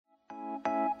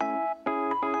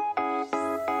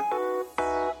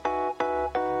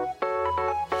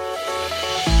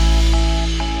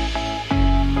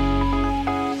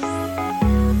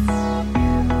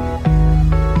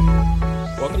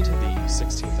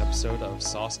episode of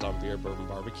Sauced on Beer Bourbon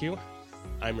Barbecue.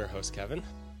 I'm your host, Kevin.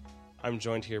 I'm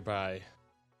joined here by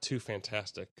two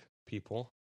fantastic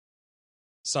people.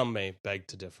 Some may beg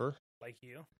to differ. Like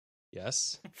you.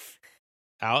 Yes.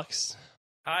 Alex,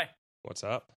 Hi. what's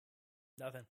up?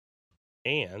 Nothing.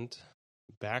 And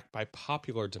back by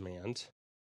popular demand,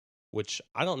 which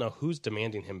I don't know who's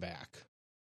demanding him back.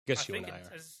 I guess you and I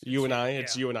are.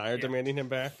 It's you and I are demanding him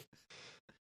back.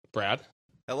 Brad?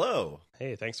 Hello.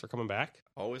 Hey, thanks for coming back.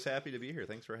 Always happy to be here.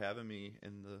 Thanks for having me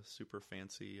in the super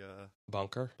fancy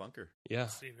Bunker. Yeah.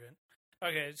 Secret.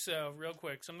 Okay, so real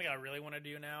quick, something I really want to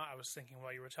do now, I was thinking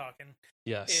while you were talking,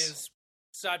 Yes. is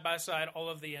side by side all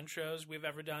of the intros we've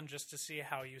ever done just to see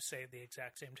how you say the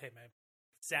exact same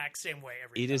way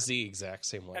every time. It is the exact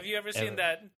same way. Have you ever seen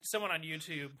that someone on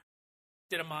YouTube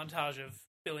did a montage of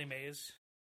Billy Mays?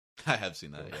 I have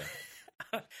seen that,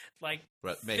 yeah. Like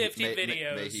But 50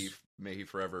 videos. May he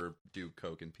forever do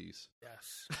coke in peace.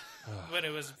 Yes. But it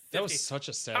was 50. That was such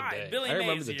a sad Hi, day. Billy I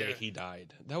remember Mays the day here. he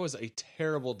died. That was a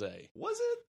terrible day. Was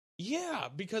it? Yeah,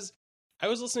 because I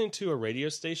was listening to a radio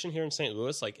station here in St.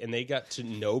 Louis, and they got to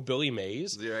know Billy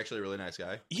Mays. You're actually a really nice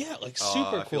guy. Yeah,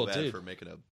 super I feel cool bad dude. for making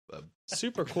a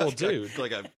Super cool dude.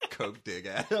 like a coke dig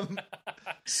at him.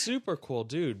 Super cool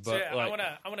dude. So But yeah,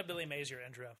 I want to Billy Mays your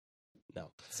intro. no.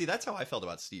 See, that's how I felt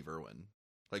about Steve Irwin.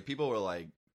 Like, people were like,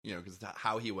 because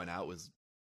how he went out was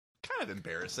kind of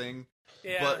embarrassing.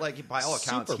 Yeah. But, like, by all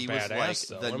accounts, Super he was, like, badass,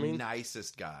 though. the I mean,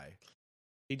 nicest guy.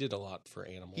 He did a lot for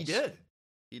animals. He did.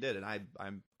 And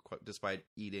I'm quite, despite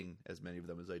eating as many of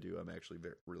them as I do, I'm actually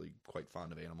really quite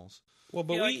fond of animals. Well,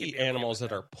 but Yeah, I we could eat be okay animals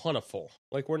with that that. are plentiful.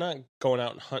 Like, we're not going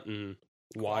out and hunting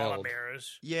Koala wild.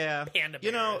 bears. Yeah. Panda bears.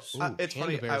 You know, Ooh, it's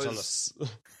panda funny. bears on the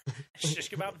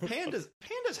Shish kebab.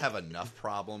 Pandas have enough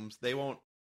problems. They won't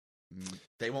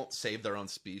save their own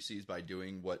species by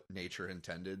doing what nature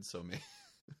intended. So,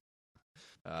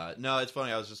 no, it's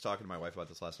funny. I was just talking to my wife about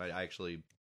this last night.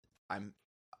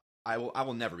 I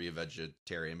will never be a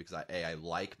vegetarian because I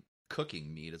like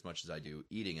cooking meat as much as I do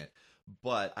eating it.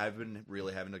 But I've been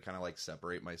really having to kind of like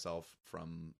separate myself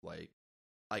from like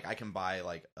I can buy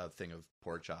like a thing of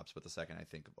pork chops, but the second I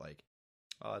think of like,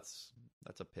 oh,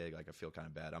 that's a pig, like I feel kind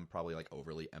of bad. I'm probably like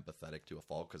overly empathetic to a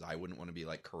fault because I wouldn't want to be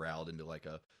like corralled into like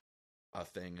a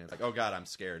thing and it's like, oh god, I'm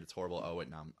scared, it's horrible. Oh wait,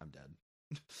 now I'm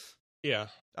dead. Yeah.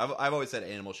 I've always said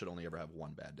animals should only ever have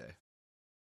one bad day.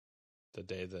 The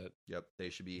day that Yep, they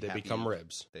should be they happy. become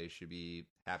ribs. They should be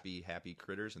happy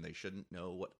critters, and they shouldn't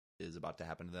know what is about to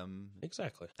happen to them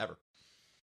Exactly. ever.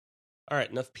 All right,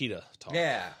 enough PETA talk.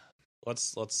 Yeah.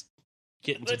 Let's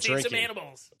get into Let's eat drinking. some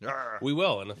animals. We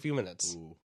will in a few minutes.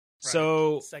 Ooh.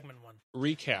 So, Segment 1.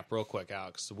 recap real quick,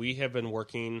 Alex. We have been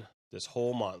working this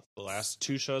whole month, the last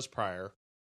two shows prior,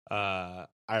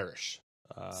 Irish.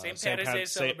 St. Patrick's Day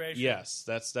celebration. Yes,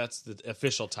 that's the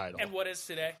official title. And what is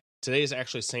today? Today is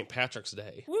actually St. Patrick's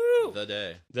Day. Woo! The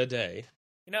day. The day.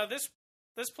 You know, this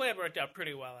plan worked out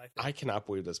pretty well, I think. I cannot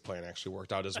believe this plan actually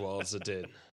worked out as well as it did.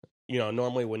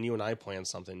 Normally when you and I plan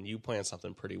something, you plan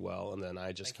something pretty well, and then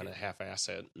I just kind Thank of half-ass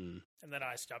it, and And then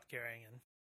I stopped carrying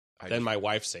in. then my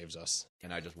wife saves us.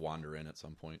 I just wander in at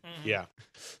some point. Mhm. Yeah.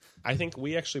 I think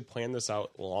we actually planned this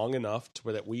out long enough to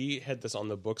where that we had this on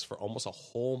the books for almost a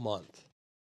whole month.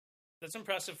 That's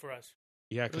impressive for us.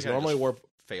 Yeah, because Kinda normally just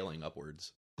failing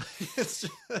upwards. It's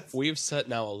just- we've set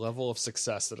now a level of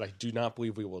success that I do not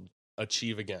believe we will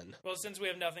achieve again. Well, since we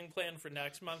have nothing planned for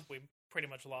next month, we pretty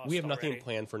much lost. We have nothing already.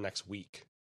 planned for next week.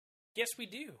 Yes, we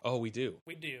do. Oh, we do.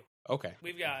 We do. Okay,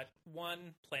 We've got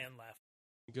one plan left.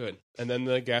 good. And then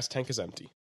the gas tank is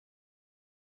empty.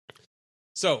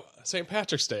 So, St.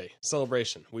 Patrick's Day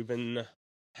celebration. We've been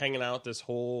hanging out this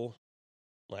whole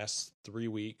last 3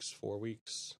 weeks, 4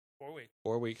 weeks. 4 weeks.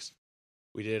 4 weeks.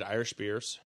 We did Irish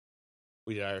beers.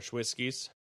 We did Irish whiskeys.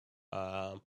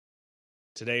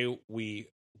 Today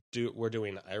we're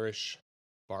doing Irish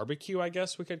barbecue, I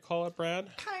guess we could call it, Brad.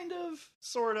 kind of,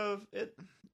 sort of. It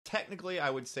technically, I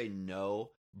would say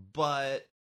no, but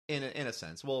in a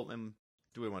sense. Well,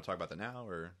 do we want to talk about that now,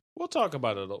 or We'll talk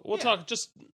about it. We'll Yeah. talk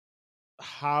just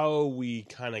how we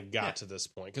kind of got Yeah. to this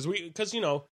point because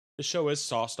the show is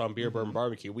sauced on beer, bourbon, Mhm.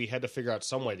 barbecue. We had to figure out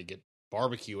some way to get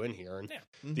barbecue in here, and Yeah.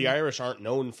 the Irish aren't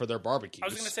known for their barbecues. I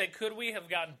was going to say, could we have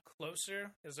gotten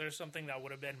closer? Is there something that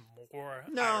would have been more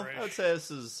no? Irish? I would say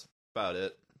this is about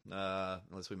it.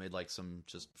 Unless we made like some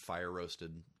just fire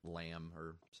roasted lamb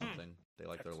or something. They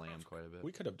like their That lamb sounds quite a bit.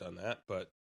 we could have done that,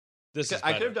 but this is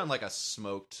I could better. have done like a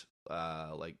smoked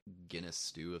like Guinness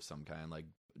stew of some kind, like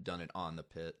done it on the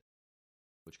pit,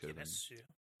 which could have been Guinness stew.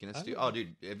 Guinness I stew. don't Oh, know.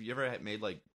 dude, have you ever made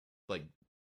like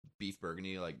beef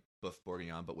bourguignon, like buff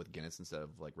bourguignon, but with Guinness instead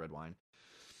of like red wine?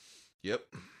 Yep.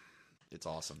 It's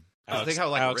awesome. Alex, I think how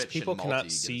like Alex, rich people and cannot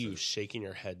malty see is you it. shaking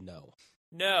your head no.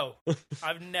 No,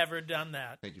 I've never done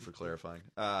that. Thank you for clarifying.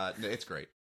 No, it's great.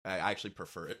 I actually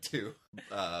prefer it to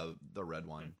the red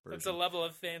wine version. It's a level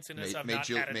of fanciness I've not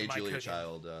added to my Julia cooking.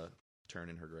 Child turn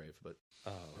in her grave, but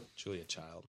Julia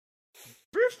Child.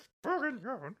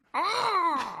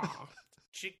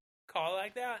 She call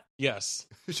like that? Yes.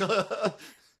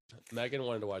 Megan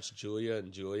wanted to watch Julia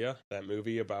and Julia, that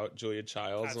movie about Julia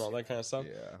Childs and all that kind of stuff.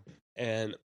 Yeah.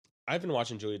 And I've been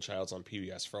watching Julia Childs on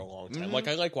PBS for a long time. Mm-hmm. Like,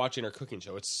 I like watching her cooking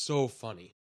show. It's so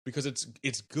funny because it's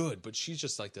good, but she's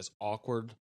just like this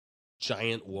awkward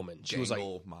giant woman. She was like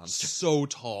monster. so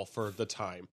tall for the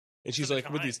time. And she's For the like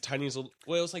with time. these tiny little,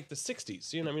 well, it was like the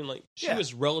 60s. You know what I mean? Like, she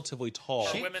was relatively tall.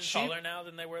 Are women taller now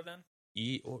than they were then?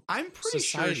 I'm pretty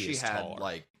sure Society she is had taller.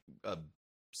 like a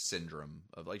syndrome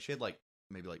of like she had like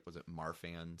maybe like was it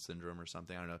Marfan syndrome or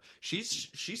something? I don't know. She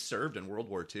served in World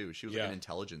War II. She was like an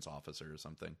intelligence officer or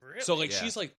something. Really? So like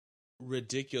she's like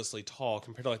ridiculously tall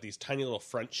compared to like these tiny little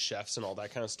French chefs and all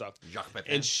that kind of stuff. Jacques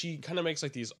Pepin. And she kind of makes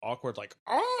like these awkward like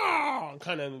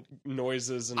kind of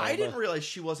noises and all I didn't realize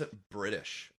she wasn't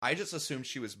British. I just assumed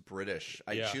she was British.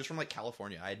 She was from like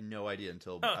California. I had no idea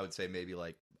until I would say maybe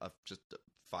like just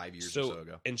 5 years or so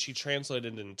ago. And she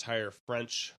translated an entire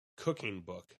French cooking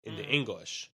book into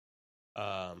English,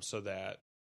 so that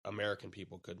American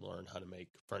people could learn how to make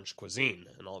French cuisine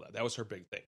and all that. That was her big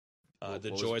thing.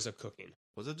 The joys of cooking.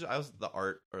 Was it? I was the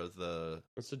art or the.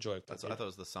 What's the joy of cooking? I thought it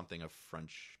was the something of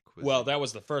French cuisine. Well, that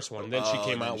was the first one. Then she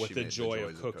came out with the made joy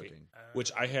Joys of cooking,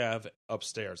 which I have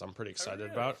upstairs. I'm pretty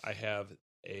excited about. I have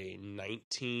a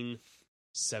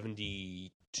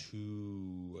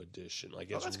 1972 edition.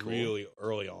 Like it's cool. really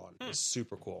early on. It's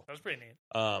super cool. That was pretty neat.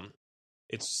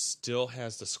 It still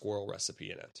has the squirrel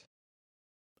recipe in it.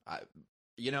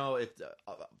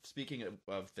 Speaking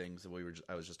of things that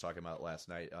I was just talking about last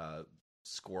night.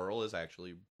 Squirrel is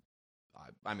actually,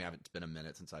 I mean, it's been a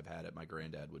minute since I've had it. My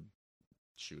granddad would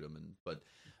shoot them, but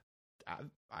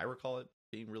I recall it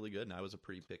being really good, and I was a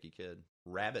pretty picky kid.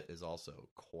 Rabbit is also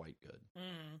quite good.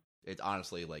 Mm-hmm. It's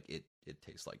honestly like it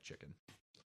tastes like chicken.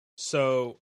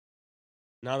 So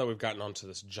now that we've gotten onto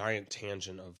this giant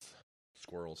tangent of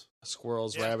squirrels,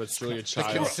 rabbits, Julia Child,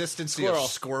 the consistency of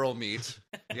squirrel meat.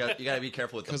 You got to be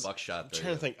careful with the buckshot. I'm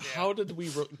trying to think, how did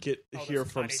we get here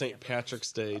from St.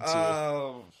 Patrick's Day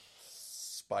to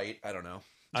spite? I don't know.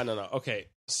 Okay,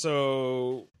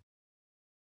 so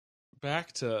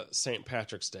back to St.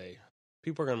 Patrick's Day.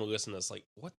 People are going to listen to this like,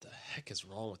 what the heck is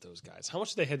wrong with those guys? How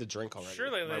much did they had to drink already?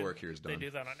 Surely my work here is done. They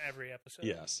do that on every episode.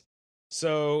 Yes.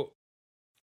 So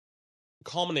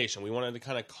culmination. We wanted to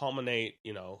kind of culminate,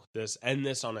 end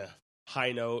this on a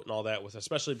high note and all that, with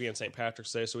especially being St.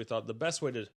 Patrick's Day. So we thought the best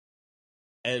way to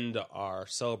end our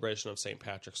celebration of St.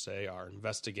 Patrick's Day, our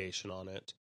investigation on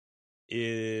it,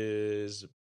 is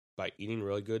by eating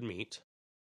really good meat,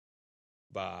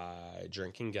 by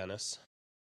drinking Guinness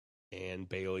and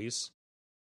Bailey's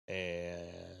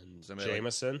and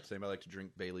Jameson. Does anybody like to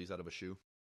drink Bailey's out of a shoe?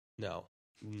 No,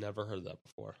 never heard of that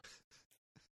before.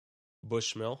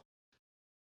 Bushmill.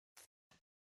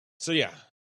 So yeah,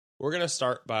 we're going to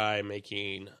start by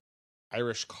making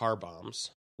Irish car bombs,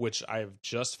 which I've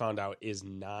just found out is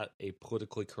not a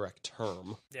politically correct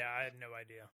term. Yeah, I had no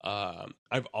idea.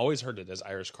 I've always heard it as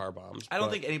Irish car bombs. I don't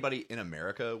think anybody in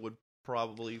America would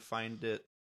probably find it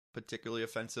particularly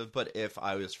offensive, but if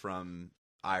I was from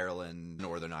Ireland,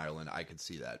 Northern Ireland, I could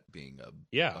see that being a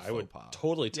I would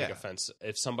totally take offense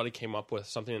if somebody came up with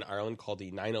something in Ireland called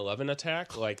the 9/11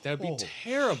 attack. Like, that'd be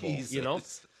terrible,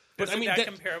 Jesus. But Isn't that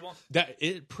comparable? That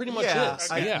it pretty much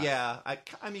is. Okay.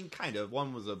 I mean, kind of.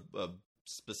 One was a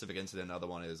specific incident. Another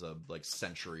one is a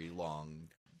century long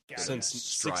since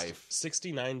strife.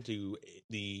 69 to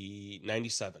the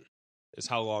 97 is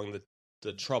how long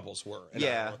the troubles were.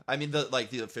 Yeah, I mean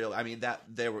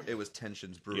it was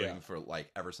tensions brewing for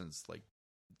like ever since like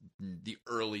the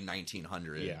early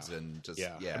 1900s and just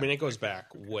I mean, it goes back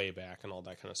way back and all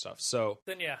that kind of stuff. So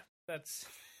then that's.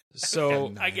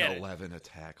 So I get 9/11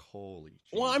 attack. Holy.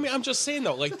 Jesus. Well, I mean, I'm just saying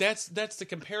though, like that's the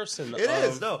comparison. It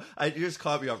is. No, you just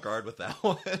caught me off guard with that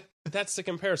one. That's the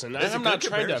comparison. I'm not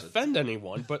trying to offend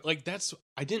anyone, but like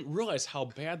I didn't realize how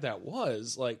bad that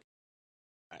was. Like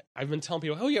I've been telling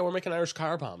people, oh yeah, we're making Irish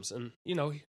car bombs, and I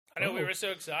know we were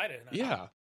so excited. Yeah.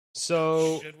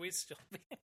 So should we still be?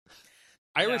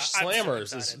 Irish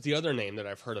Slammers is the other name that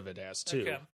I've heard of it as too.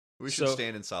 Okay. We should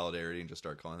stand in solidarity and just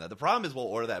start calling that. The problem is we'll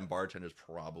order that and bartenders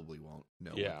probably won't know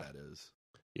what that is.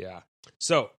 Yeah.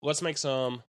 So let's make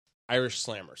some Irish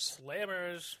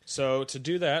Slammers. So to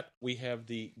do that, we have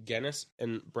the Guinness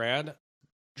and Brad,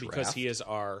 because he is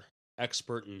our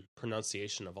expert in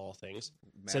pronunciation of all things,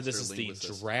 said this is the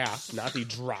draft, not the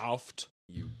draft.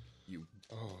 You.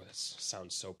 Oh, that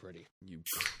sounds so pretty. You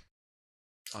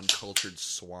uncultured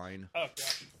swine. Oh,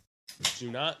 God.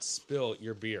 Do not spill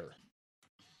your beer.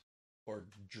 Or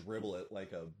dribble it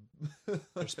like a...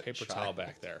 There's paper towel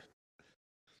back there.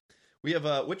 We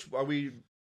have, which, are we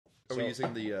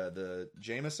using the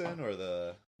Jameson or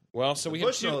the... Well, so we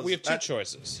have two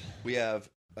choices. We have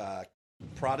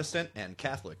Protestant and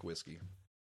Catholic whiskey.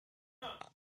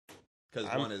 Because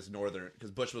one is Northern...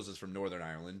 Because Bushmills is from Northern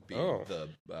Ireland, being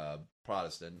the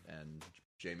Protestant, and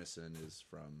Jameson is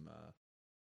from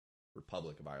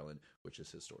Republic of Ireland, which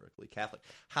is historically Catholic.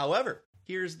 However,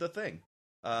 here's the thing.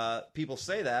 People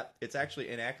say that. It's actually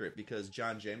inaccurate because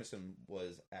John Jameson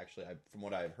was actually, from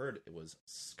what I've heard, it was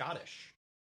Scottish.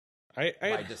 I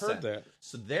had heard that.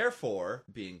 So therefore,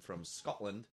 being from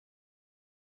Scotland,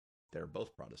 they're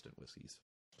both Protestant whiskeys.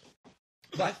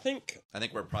 But I think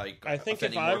we're probably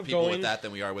offending more people with that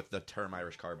than we are with the term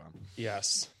Irish Car Bomb.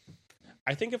 Yes.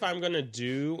 I think if I'm going to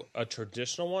do a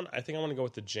traditional one, I think I want to go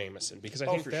with the Jameson because I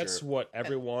think that's what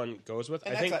everyone goes with.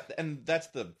 And that's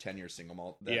the 10-year single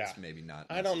malt. That's maybe not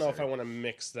necessary. I don't know if I want to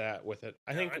mix that with it.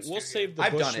 I think we'll save the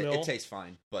Bushmill. Bushmill. I've done it. It tastes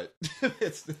fine, but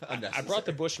it's unnecessary. I brought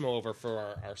the Bushmill over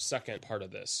for our second part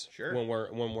of this. Sure. When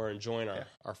we're enjoying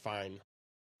our fine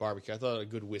barbecue. I thought a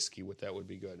good whiskey with that would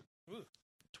be good. Ooh,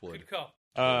 good call.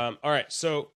 All right,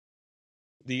 so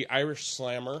the Irish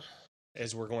Slammer,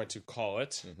 as we're going to call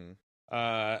it,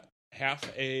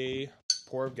 half a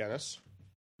pour of Guinness,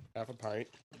 half a pint.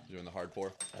 You're doing the hard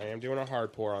pour? I am doing a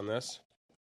hard pour on this.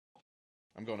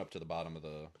 I'm going up to the bottom of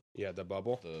the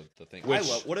bubble, the thing. I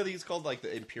love, what are these called? Like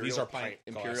the imperial these are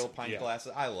pint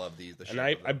glasses. I love these. And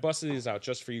I busted these out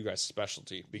just for you guys'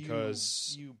 specialty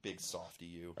because you big softy,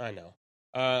 you. I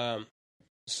know.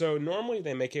 So normally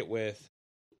they make it with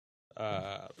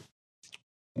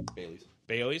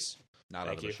Bailey's. Not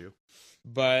out of a shoe.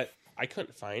 But I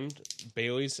couldn't find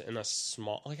Bailey's in a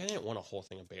small... Like, I didn't want a whole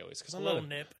thing of Bailey's. Because I'm not a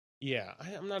nip. Yeah,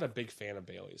 I'm not a big fan of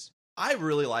Bailey's. I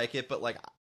really like it, but, like,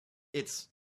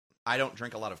 I don't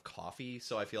drink a lot of coffee,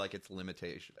 so I feel like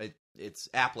its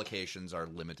applications are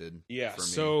limited for me.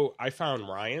 So I found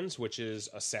Ryan's, which is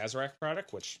a Sazerac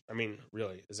product, which, I mean,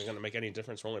 really, isn't going to make any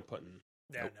difference. We're only putting...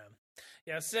 Yeah, no.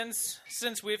 Yeah, since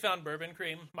we found bourbon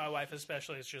cream, my wife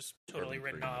especially has just totally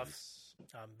written off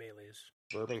Bailey's.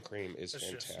 Bourbon cream is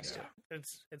fantastic.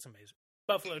 Just, it's amazing.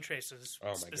 Buffalo Traces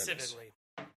specifically.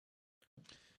 Goodness.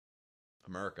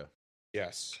 America.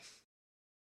 Yes.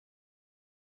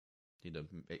 Need to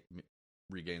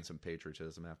regain some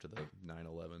patriotism after the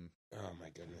 9/11. Oh my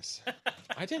goodness!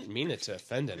 I didn't mean it to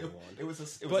offend anyone.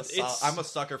 I'm a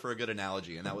sucker for a good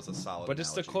analogy, and that was a solid. But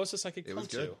it's the closest I could come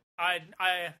to. I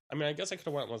mean, I guess I could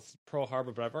have went with Pearl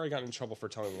Harbor, but I've already gotten in trouble for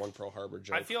telling one Pearl Harbor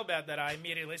joke. I feel bad that I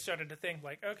immediately started to think,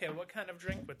 like, okay, what kind of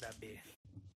drink would that be?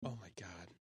 Oh my god.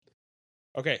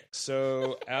 Okay,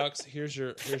 so Alex, here's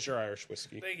your Irish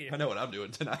whiskey. Thank you. I know what I'm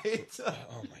doing tonight.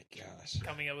 Oh my gosh.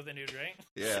 Coming up with a new drink?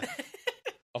 Yeah.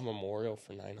 A memorial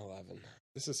for 9/11.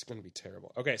 This is going to be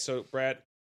terrible. Okay, so Brad,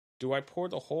 do I pour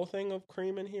the whole thing of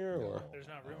cream in here, or there's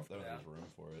not room for that? There's room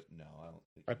for it. No, I don't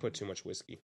think I put too much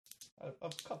whiskey. A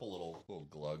couple little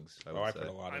glugs. I put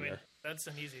a lot in there. That's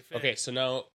an easy fix. Okay, so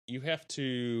now you have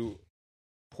to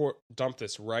dump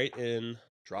this right in.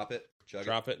 Drop it,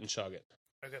 and chug it.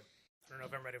 Okay. I don't know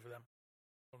if I'm ready for them.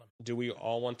 Hold on. Do we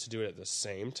all want to do it at the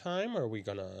same time, or are we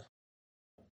gonna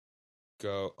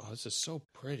go? Oh, this is so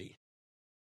pretty.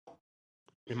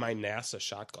 In my NASA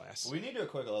shot glass. We need to do it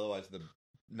quick, otherwise the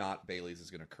not Bailey's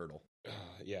is going to curdle.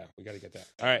 Yeah, we got to get that.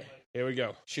 All right, here we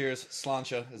go. Cheers,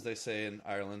 sláinte, as they say in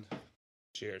Ireland.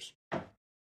 Cheers.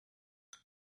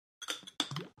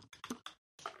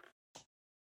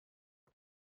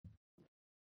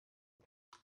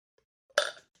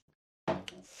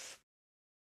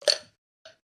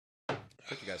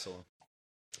 Thank you guys so long.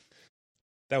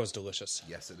 That was delicious.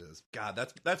 Yes, it is. God,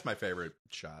 that's my favorite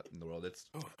shot in the world.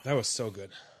 That was so good.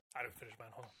 I didn't finish mine.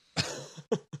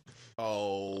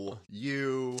 Oh,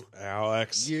 you,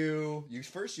 Alex, you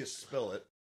first you spill it.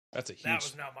 That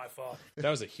was not my fault. That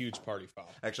was a huge party foul.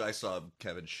 Actually, I saw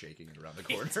Kevin shaking it around the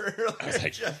corner. I was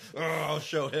like, I'll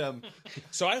show him.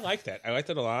 So I like that. I liked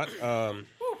it a lot.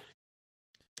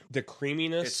 The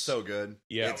creaminess. It's so good.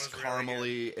 Yeah. It's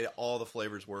caramely. Really all the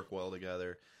flavors work well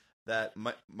together. That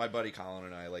my buddy Colin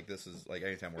and I, like, this is like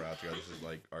anytime we're out together, this is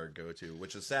like our go-to,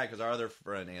 which is sad because our other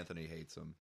friend Anthony hates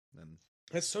him. And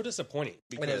it's so disappointing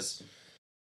because it is.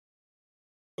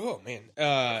 Oh man.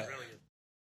 Really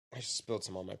good. I spilled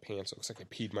some on my pants. It looks like I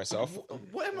peed myself.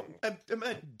 What am I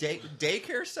at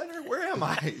daycare center? Where am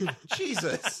I?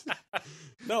 Jesus.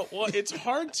 No, well, it's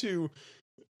hard to...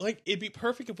 Like, it'd be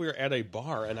perfect if we were at a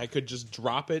bar and I could just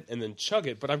drop it and then chug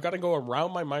it, but I've got to go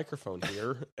around my microphone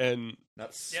here and...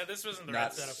 this wasn't the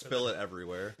right setup. Spill it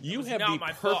everywhere. You have the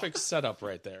perfect setup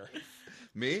right there.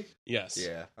 Me? Yes.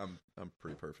 Yeah, I'm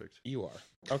pretty perfect. You are.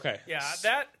 Okay. Yeah,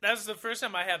 that's the first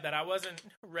time I had that. I wasn't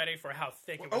ready for how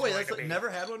thick it was. Oh, wait, that's never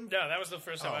had one? No, that was the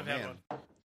first time I've had one.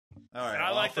 All right,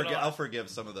 I'll forgive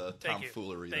some of the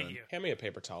tomfoolery then. Thank you. Hand me a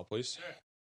paper towel, please. Sure.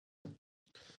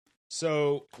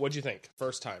 So, what'd you think?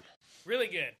 First time? Really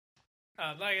good.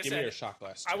 Like I said, give me your shot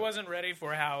glass. I wasn't ready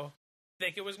for how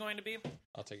thick it was going to be.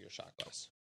 I'll take your shot glass.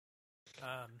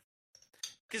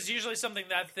 Because usually something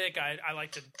that thick, I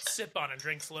like to sip on and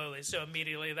drink slowly. So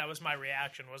immediately that was my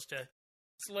reaction, was to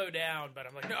slow down. But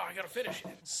I'm like, no, I got to finish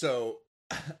it. So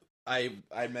I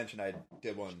mentioned I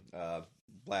did one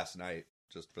last night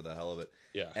just for the hell of it.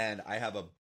 Yeah. And I have a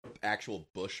actual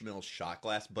Bushmill shot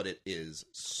glass, but it is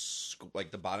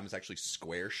like the bottom is actually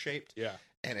square shaped. Yeah.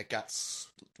 And it got,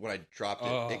 when I dropped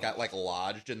it, it got like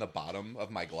lodged in the bottom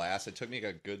of my glass. It took me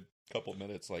a good couple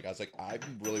minutes. Like I was like, I'm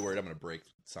really worried I'm going to break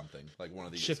something. Like one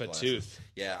of these. Chip a glasses. tooth.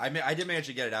 Yeah, I did manage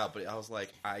to get it out, but I was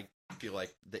like, I feel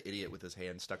like the idiot with his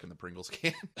hand stuck in the Pringles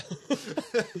can.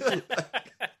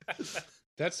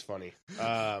 That's funny.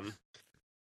 I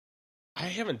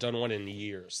haven't done one in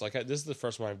years. Like this is the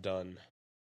first one I've done,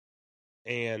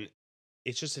 and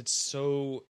it's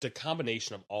so, the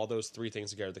combination of all those three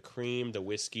things together, the cream, the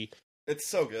whiskey. It's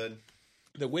so good.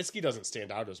 The whiskey doesn't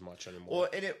stand out as much anymore. Well,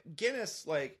 and Guinness,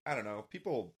 like, I don't know,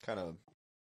 people kind of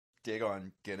dig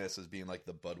on Guinness as being like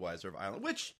the Budweiser of Ireland,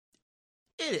 which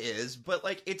it is, but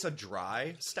like it's a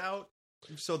dry stout.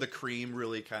 So the cream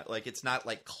really kind of, like, it's not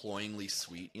like cloyingly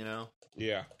sweet, you know?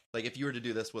 Yeah. Like if you were to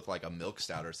do this with like a milk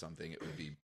stout or something, it would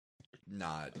be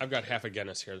not. I've got half a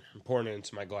Guinness here. I'm pouring it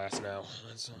into my glass now.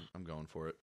 I'm going for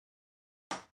it.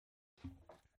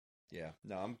 Yeah,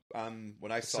 no, I'm.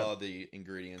 When I saw the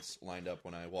ingredients lined up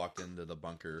when I walked into the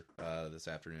bunker this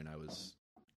afternoon, I was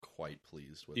quite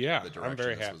pleased with the direction I'm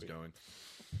very happy. Was going.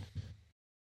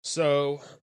 So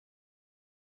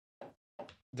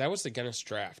that was the Guinness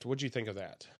draft. What did you think of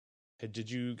that?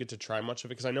 Did you get to try much of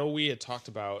it? Because I know we had talked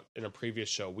about in a previous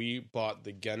show, we bought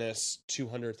the Guinness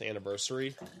 200th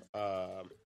anniversary,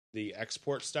 the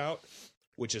export stout,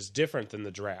 which is different than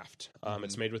the draft.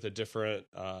 It's made with a different.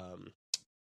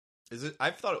 Is it?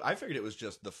 I figured it was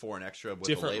just the foreign extra with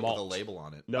different the malt. label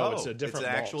on it. No, it's a different. It's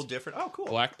an malt. actual different. Oh, cool.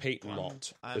 Black Peyton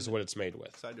malt is what it's made with.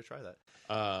 Excited to try that.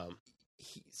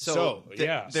 So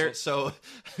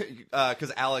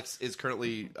because Alex is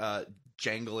currently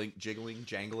jangling,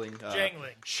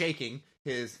 shaking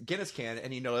his Guinness can,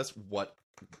 and he noticed what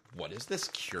is this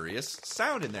curious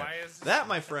sound in there? That,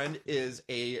 my friend, is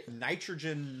a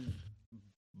nitrogen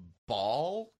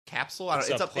ball capsule. I don't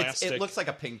know. It looks like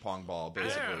a ping pong ball,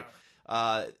 basically.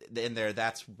 In there,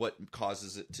 that's what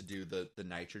causes it to do the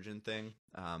nitrogen thing.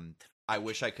 I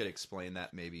wish I could explain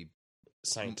that maybe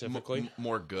scientifically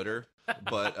more gooder,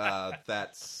 but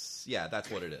that's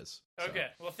what it is. Okay,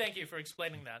 well, thank you for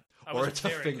explaining that. Or it's a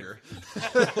finger.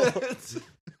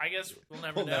 I guess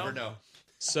we'll never know.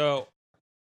 So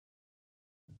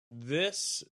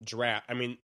this draft, I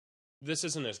mean, this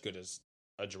isn't as good as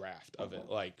a draft of it,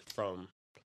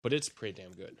 but it's pretty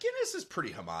damn good. Guinness is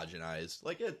pretty homogenized.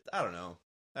 Like I don't know.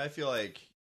 I feel like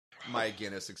my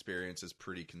Guinness experience is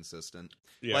pretty consistent.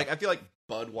 Yeah. Like I feel like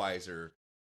Budweiser,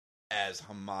 as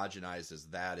homogenized as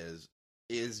that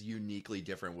is uniquely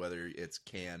different, whether it's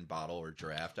can, bottle, or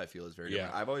draft. I feel is very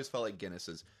different. I've always felt like Guinness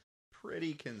is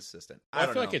pretty consistent. I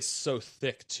feel like it's so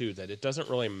thick too that it doesn't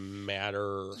really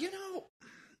matter. You know,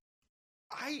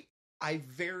 I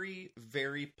very,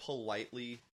 very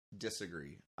politely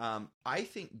disagree. I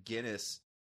think Guinness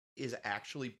is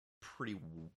actually pretty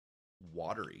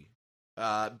watery.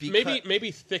 Because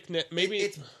maybe thickness.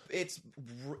 Maybe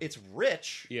it's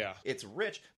rich. Yeah, it's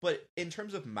rich. But in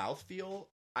terms of mouthfeel,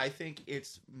 I think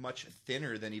it's much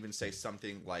thinner than even say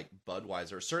something like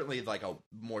Budweiser. Certainly, like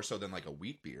more so than like a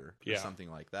wheat beer or something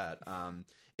like that.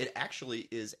 It actually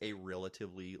is a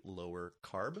relatively lower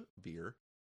carb beer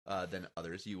than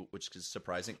others, which is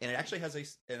surprising, and it actually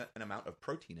has an amount of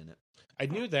protein in it. I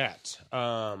knew that.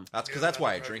 That's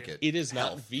why I drink it. It is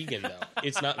not vegan though.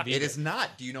 It's not vegan. It is not.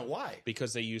 Do you know why?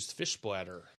 Because they used fish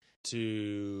bladder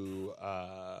to.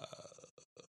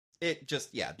 They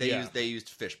used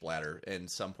fish bladder in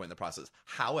some point in the process.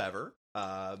 However,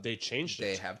 they changed it.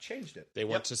 They have changed it. They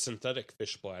went to synthetic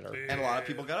fish bladder, and a lot of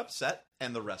people got upset,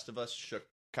 and the rest of us shook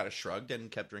kind of shrugged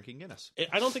and kept drinking Guinness.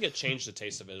 I don't think it changed the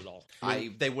taste of it at all.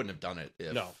 They wouldn't have done it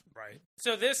if... No. Right.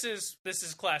 So this is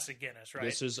classic Guinness, right?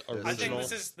 This is original. I think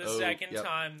this is the second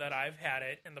time that I've had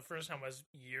it, and the first time was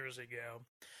years ago.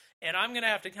 And I'm going to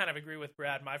have to kind of agree with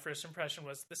Brad. My first impression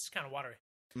was this is kind of watery.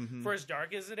 Mm-hmm. For as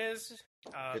dark as it is.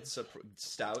 It's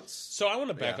stouts. So I want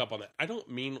to back up on that. I don't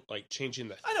mean like changing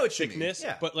the I know what thickness, you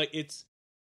mean. Yeah. but like it's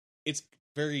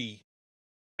very...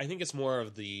 I think it's more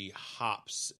of the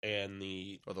hops and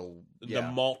the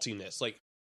maltiness. Like,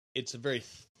 it's a very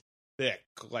thick,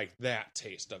 like that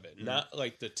taste of it. Not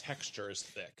like the texture is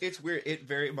thick. It's weird. It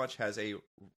very much has a...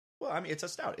 Well, I mean, it's a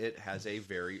stout. It has a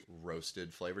very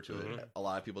roasted flavor to it. A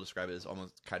lot of people describe it as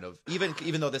almost kind of...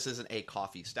 Even though this isn't a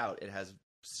coffee stout, it has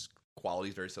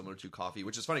qualities very similar to coffee,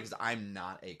 which is funny because I'm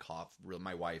not a coffee...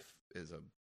 My wife is a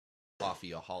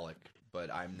coffeeaholic,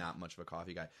 but I'm not much of a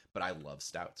coffee guy. But I love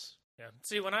stouts. Yeah.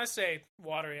 See, when I say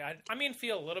watery, I mean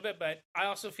feel a little bit, but I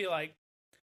also feel like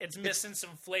it's missing some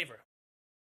flavor.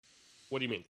 What do you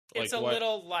mean? It's like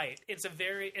little light. It's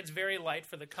very light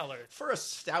for the color. For a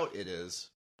stout, it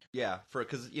is. Yeah,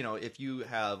 because if you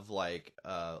have like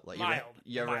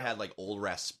you ever had like old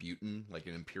Rasputin, like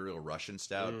an Imperial Russian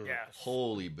stout? Yeah.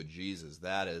 Holy bejesus,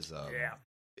 that is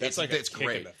It's like it's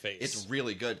great. In the face. It's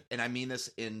really good, and I mean this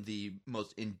in the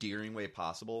most endearing way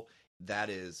possible.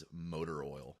 That is motor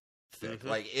oil. Thick.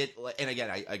 Like it, and again,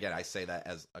 I say that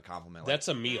as a compliment. That's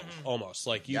a meal almost.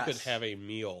 Like you could have a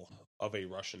meal of a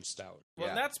Russian stout.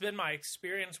 Well, that's been my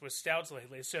experience with stouts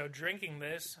lately. So drinking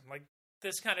this, I'm like,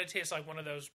 this kind of tastes like one of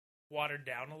those watered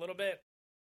down a little bit.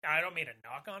 I don't mean to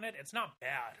knock on it. It's not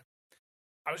bad.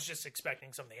 I was just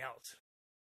expecting something else.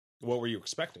 What were you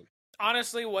expecting?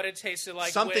 Honestly, what it tasted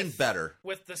like. Something better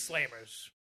with the Slammers.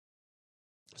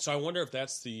 So I wonder if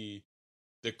that's the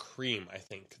cream, I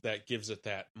think, that gives it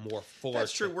that more fuller...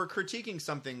 That's true. We're critiquing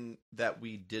something that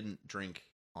we didn't drink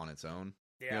on its own.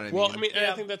 Yeah. You know what I mean?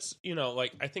 I think that's,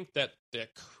 I think that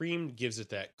cream gives it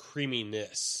that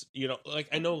creaminess.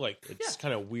 I know, it's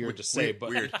kind of weird to say, but...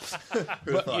 Weird.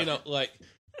 but,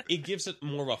 it gives it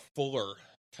more of a fuller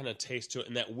kind of taste to it,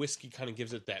 and that whiskey kind of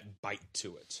gives it that bite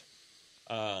to it.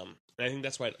 And I think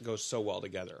that's why it goes so well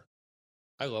together.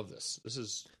 I love this. This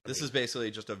is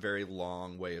basically just a very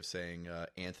long way of saying,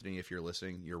 Anthony, if you're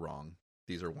listening, you're wrong.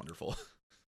 These are wonderful.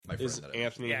 My friend is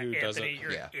Anthony who does it. You're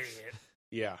an idiot.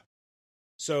 Yeah.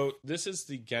 So this is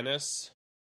the Guinness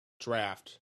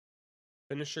draft.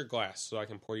 Finish your glass so I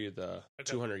can pour you the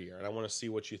 200 year, and I want to see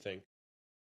what you think.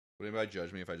 Would anybody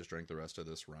judge me if I just drank the rest of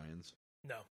this Ryan's?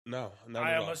 No. Not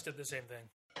I at almost did the same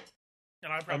thing.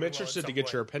 And I'm interested to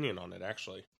get your opinion on it,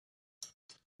 actually,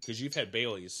 because you've had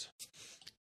Bailey's.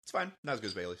 It's fine. Not as good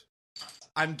as Bailey's.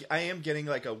 I am getting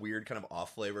like a weird kind of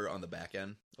off flavor on the back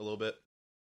end a little bit.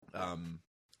 I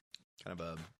don't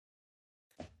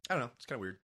know. It's kind of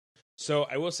weird. So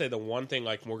I will say the one thing,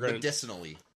 we're going to...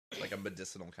 Medicinally. Like a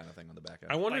medicinal kind of thing on the back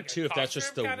end. I wonder, too, if that's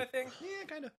just the... kind of thing? Yeah,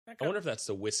 kind of. I wonder if that's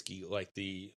the whiskey, like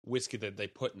the whiskey that they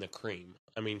put in the cream.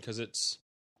 I mean, because it's...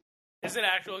 Is it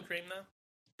actual cream, though?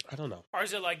 I don't know. Or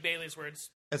is it like Bailey's where it's...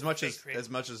 As much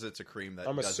as it's a cream that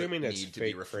I'm assuming doesn't it's need to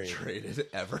be refrigerated cream.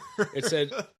 Ever. It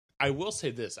said, I will say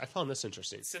this. I found this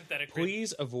interesting. Synthetic cream.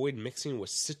 Please avoid mixing with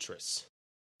citrus.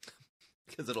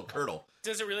 Because it'll curdle.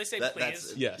 Does it really say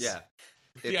please? Yes. Yeah.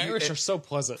 The Irish are so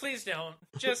pleasant. Please don't.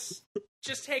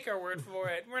 Just take our word for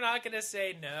it. We're not going to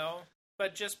say no,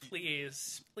 but just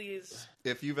please.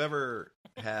 If you've ever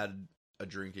had a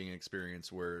drinking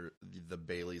experience where the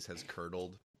Bailey's has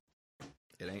curdled,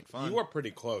 it ain't fun. You were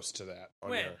pretty close to that.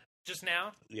 When? Just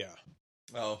now? Yeah.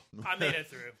 Oh. I made it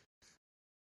through.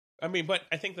 I mean, but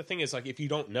I think the thing is, if you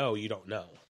don't know, you don't know.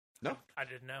 No. I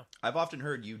didn't know. I've often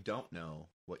heard you don't know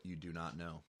what you do not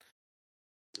know.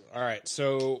 All right,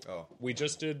 so we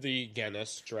just did the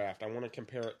Guinness draft. I want to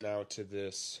compare it now to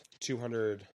this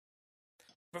 200.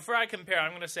 Before I compare,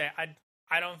 I'm going to say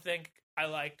I don't think I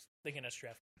liked the Guinness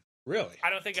draft. Really? I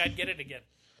don't think I'd get it again.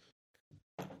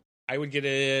 I would get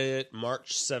it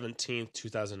March 17th,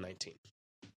 2019.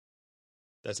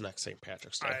 That's next St.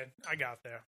 Patrick's Day. I got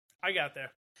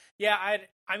there. Yeah,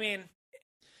 I mean...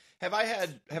 Have I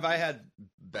had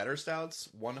better stouts?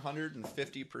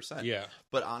 150%. Yeah.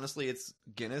 But honestly, it's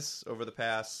Guinness over the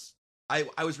past...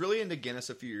 I was really into Guinness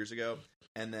a few years ago,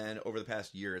 and then over the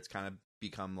past year, it's kind of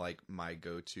become like my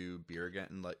go-to beer again.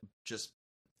 And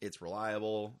it's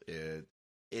reliable.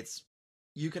 It's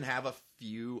you can have a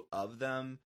few of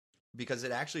them because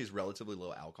it actually is relatively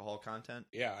low alcohol content.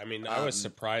 Yeah, I mean, I was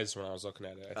surprised when I was looking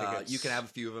at it. I think you can have a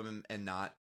few of them and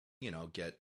not,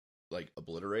 get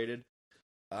obliterated.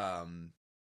 And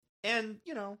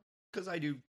because I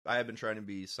have been trying to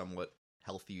be somewhat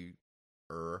healthier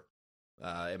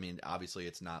I mean, obviously,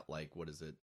 it's not like what is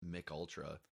it, Mick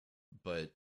Ultra,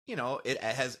 but you know, it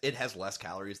has less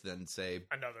calories than say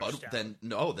than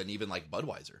even like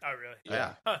Budweiser. Oh, really?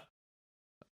 Yeah. Huh.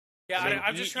 Yeah, I mean,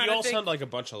 I'm just trying to think. You all sound like a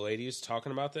bunch of ladies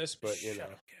talking about this, but you know.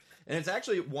 And it's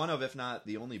actually one of, if not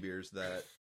the only beers that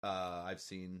I've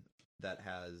seen that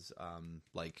has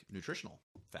like nutritional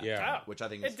fat. Yeah. Which I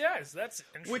think it does. That's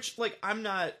interesting. Which, like, I'm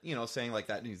not, you know, saying like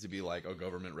that needs to be like a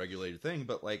government regulated thing,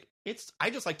 but like I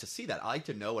just like to see that. I like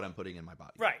to know what I'm putting in my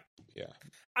body. Right. Yeah.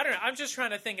 I don't know. I'm just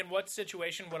trying to think in what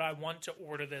situation would I want to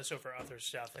order this over other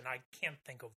stuff, and I can't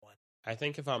think of one. I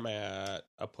think if I'm at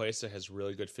a place that has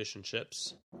really good fish and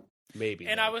chips, maybe.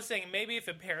 And I was thinking maybe if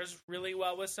it pairs really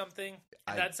well with something,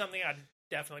 that's something I'd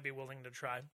definitely be willing to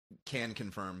try. Can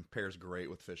confirm pairs great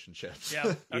with fish and chips.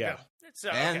 Yeah. Okay. Yeah.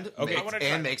 So,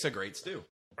 makes a great stew.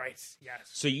 Right. Yes.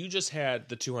 So you just had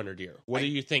the 200 year. What do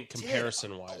you think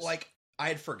comparison wise? Like, I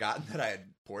had forgotten that I had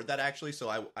poured that actually,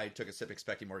 so I took a sip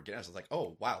expecting more Guinness. I was like,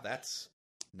 oh wow, that's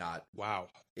not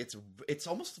It's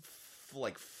almost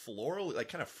like floral, like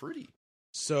kind of fruity.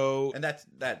 So and that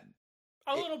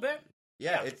a little bit.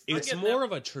 Yeah, it's more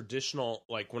of a traditional,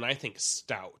 like when I think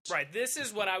stout. Right, this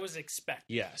is what I was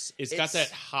expecting. Yes, it's got that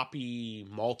hoppy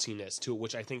maltiness to it,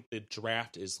 which I think the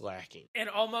draft is lacking. And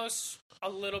almost a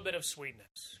little bit of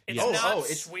sweetness.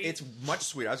 It's sweet. It's much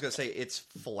sweeter. I was going to say it's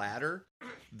flatter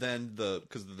than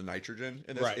because of the nitrogen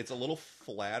in this. Right. It's a little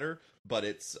flatter, but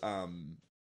it's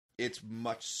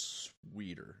much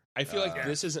sweeter. I feel like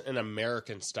this is an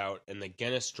American stout, and the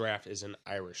Guinness Draft is an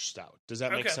Irish stout. Does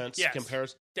that make sense? Yes,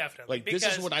 comparison? Definitely. Like, this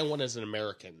is what I want as an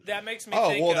American. That makes me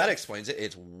think that explains it.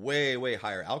 It's way, way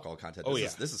higher alcohol content.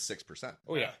 This is 6%.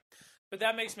 Oh, yeah. But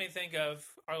that makes me think of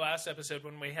our last episode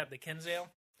when we had the Kinsale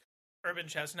Urban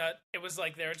Chestnut. It was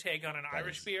like their take on an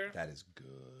Irish beer. That is good.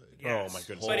 Yes. Oh, my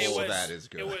goodness. But that is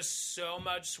good. It was so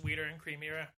much sweeter and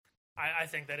creamier. I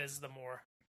think that is the more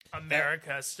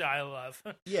America style of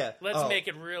let's make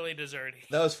it really desserty.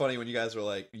 That was funny when you guys were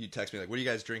like, you text me like, what are you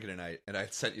guys drinking tonight? And I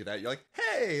sent you that. You're like,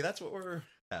 hey, that's what we're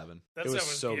having. It was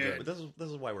so good. This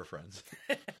is why we're friends.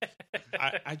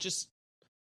 I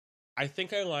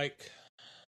think I like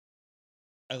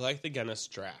the Guinness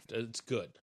Draft. It's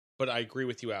good. But I agree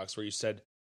with you, Alex, where you said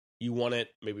you want it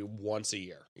maybe once a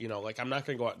year. You know, like I'm not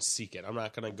going to go out and seek it. I'm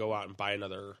not going to go out and buy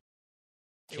another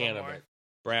can of it.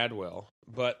 Brad will.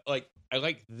 But like I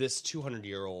like this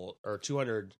 200-year-old or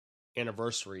 200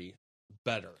 anniversary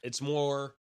better. It's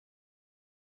more.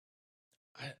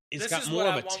 It's got more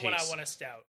of a taste. When I want a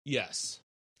stout. Yes.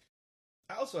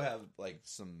 I also have like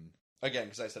some, again,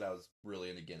 because I said I was really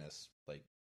into Guinness like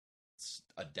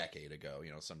a decade ago,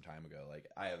 you know, some time ago. Like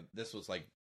this was like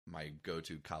my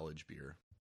go-to college beer.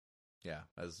 Yeah,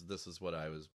 this is what I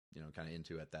was, you know, kind of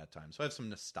into at that time. So I have some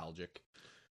nostalgic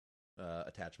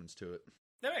attachments to it.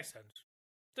 That makes sense.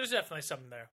 There's definitely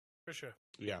something there, for sure.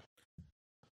 Yeah.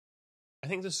 I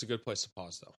think this is a good place to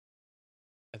pause, though.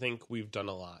 I think we've done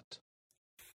a lot.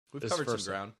 We've covered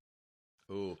some ground.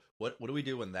 Ooh, what do we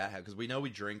do when that happens? Because we know we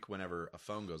drink whenever a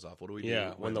phone goes off. What do we do?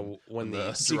 Yeah, when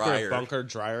the secret bunker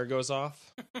dryer goes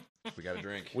off? We got to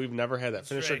drink. We've never had that.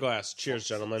 Finish your glass. Cheers,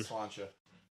 gentlemen. Sláinte.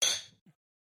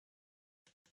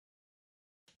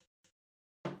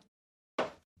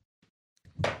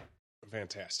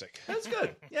 Fantastic. That's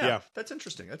good. Yeah, that's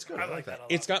interesting. That's good. I like that.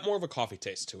 It's got more of a coffee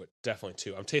taste to it, definitely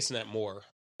too. I'm tasting that more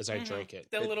as I drink it.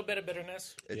 A little bit of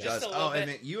bitterness. It does. Oh,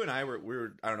 and you and I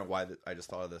were I don't know why I just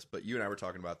thought of this, but you and I were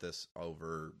talking about this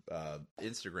over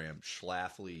Instagram.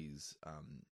 Schlafly's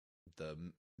the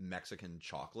Mexican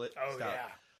chocolate. Oh stout. Yeah.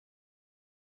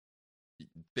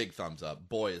 Big thumbs up.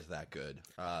 Boy, is that good.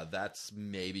 That's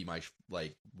maybe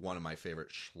one of my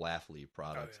favorite Schlafly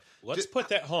products. Oh, yeah. Let's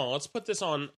put this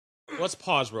on. Let's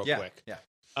pause real quick. Yeah.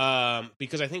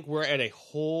 Because I think we're at a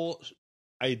whole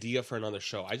idea for another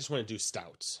show. I just want to do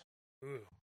stouts. Ooh.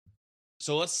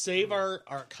 So let's save our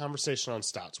conversation on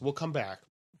stouts. We'll come back.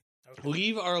 Okay.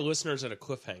 Leave our listeners at a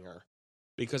cliffhanger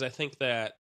because I think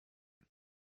that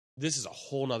this is a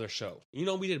whole nother show. You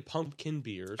know, we did pumpkin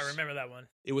beers. I remember that one.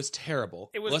 It was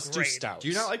terrible. It was Let's great. do stouts. Do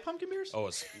you not like pumpkin beers? Oh,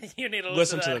 you need to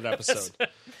listen to that episode.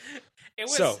 It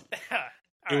was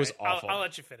it was awful. I'll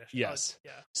let you finish. Yes.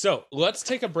 So let's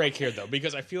take a break here, though,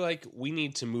 because I feel like we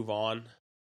need to move on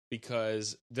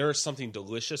because there is something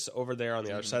delicious over there on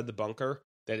the other side of the bunker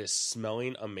that is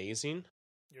smelling amazing.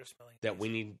 You're smelling that we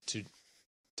need to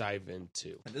dive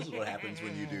into. And this is what happens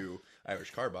when you do Irish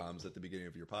car bombs at the beginning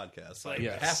of your podcast. Like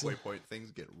at the halfway point,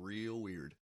 things get real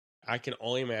weird. I can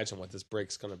only imagine what this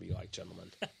break's going to be like,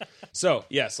 gentlemen. So,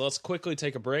 yes, let's quickly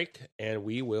take a break, and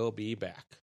we will be back.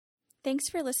 Thanks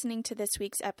for listening to this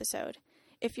week's episode.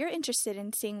 If you're interested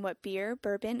in seeing what beer,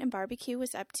 bourbon, and barbecue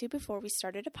was up to before we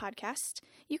started a podcast,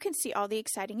 you can see all the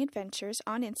exciting adventures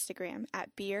on Instagram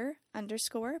at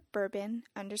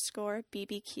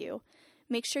beer_bourbon_BBQ.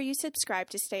 Make sure you subscribe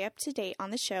to stay up to date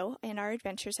on the show and our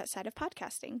adventures outside of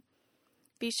podcasting.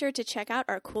 Be sure to check out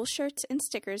our cool shirts and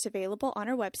stickers available on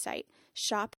our website,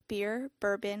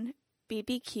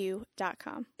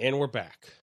 shopbeerbourbonbbq.com. And we're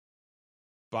back.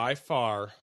 By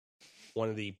far,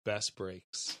 one of the best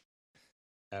breaks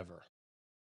ever.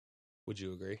 Would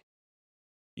you agree?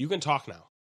 You can talk now.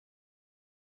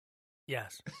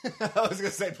 Yes. I was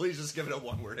going to say, please just give it a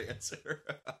one-word answer.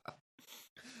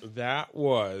 That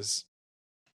was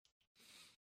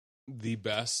the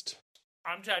best.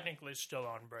 I'm technically still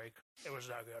on break. It was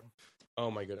that good. Oh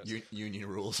my goodness. Union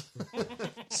rules.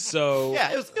 So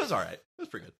yeah, it was all right. It was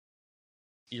pretty good.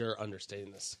 You're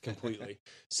understating this completely.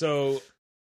 So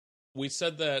we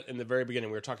said that in the very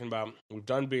beginning. We were talking about, we've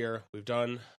done beer, we've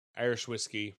done Irish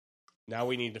whiskey. Now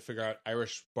we need to figure out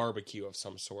Irish barbecue of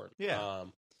some sort. Yeah.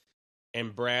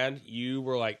 And Brad, you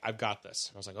were like, I've got this.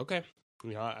 I was like, okay.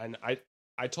 You know, and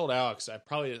I told Alex,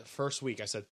 probably the first week, I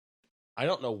said, I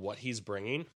don't know what he's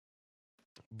bringing,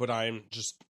 but I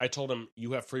told him,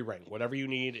 you have free reign. Whatever you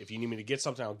need, if you need me to get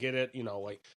something, I'll get it. You know,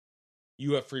 like,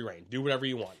 you have free reign. Do whatever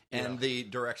you want. And the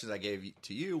directions I gave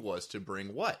to you was to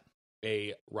bring what?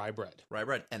 A rye bread. Rye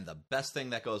bread. And the best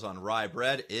thing that goes on rye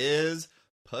bread is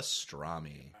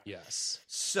pastrami. Yes.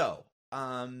 So,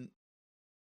 not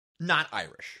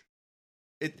Irish.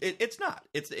 It's not.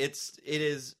 It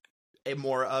is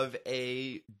more of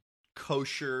a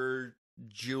kosher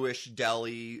Jewish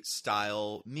deli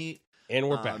style meat. And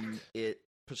we're back.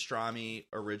 Pastrami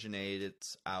originated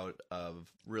out of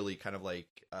really kind of like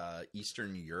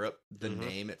Eastern Europe. The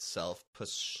name itself,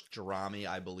 pastrami,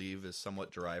 I believe, is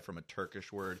somewhat derived from a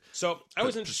Turkish word. So I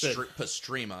was interested.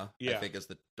 Pastrima, yeah. I think, is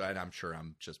and I'm sure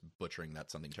I'm just butchering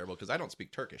that something terrible because I don't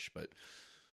speak Turkish, but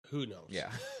who knows?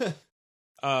 Yeah.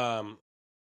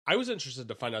 I was interested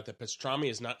to find out that pastrami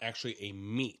is not actually a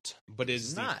meat, but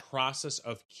is the process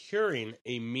of curing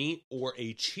a meat or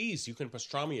a cheese. You can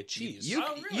pastrami a cheese.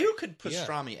 You could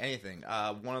pastrami anything.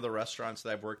 One of the restaurants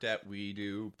that I've worked at, we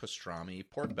do pastrami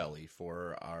pork belly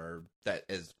for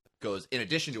goes in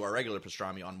addition to our regular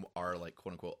pastrami on our like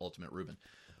quote unquote ultimate Reuben.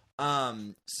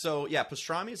 So yeah,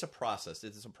 pastrami is a process.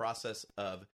 It is a process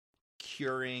of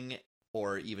curing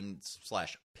or even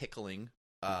 / pickling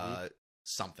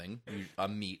something, a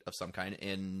meat of some kind.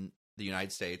 In the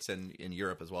United States and in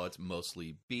Europe as well, it's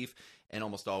mostly beef, and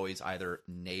almost always either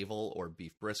navel or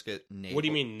beef brisket. Navel. What do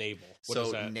you mean navel? What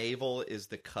is that? Navel is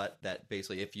the cut that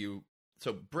basically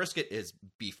so brisket is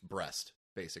beef breast,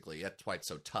 basically. That's why it's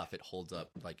so tough. It holds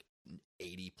up like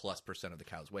 80+% of the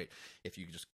cow's weight. If you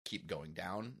just keep going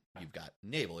down, you've got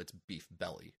navel. It's beef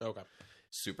belly. Okay.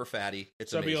 Super fatty.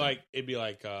 It's so amazing. it'd be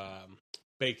like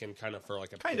bacon kind of for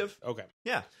like a kind of. Okay.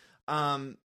 Yeah.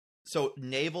 So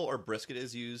navel or brisket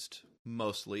is used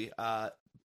mostly,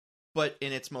 but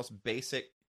in its most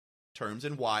basic terms,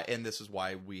 and this is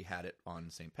why we had it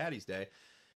on St. Paddy's Day,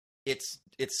 it's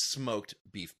smoked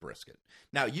beef brisket.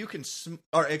 Now you can,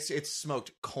 it's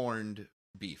smoked corned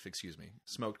beef,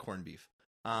 smoked corned beef.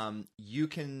 You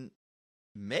can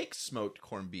make smoked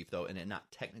corned beef though, and it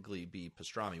not technically be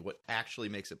pastrami. What actually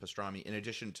makes it pastrami, in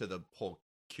addition to the whole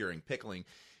curing pickling,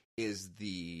 is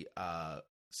the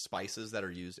spices that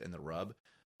are used in the rub.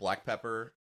 Black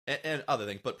pepper and other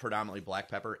things, but predominantly black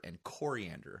pepper and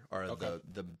coriander are the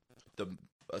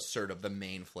sort of the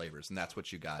main flavors, and that's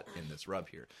what you got in this rub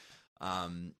here.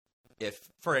 If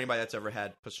for anybody that's ever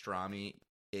had pastrami,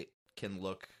 it can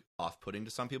look off-putting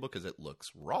to some people because it looks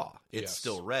raw. It's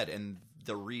still red, and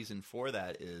the reason for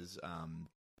that is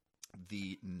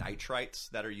the nitrites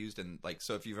that are used in, like,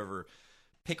 so if you've ever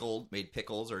made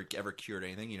pickles or ever cured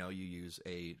anything, you use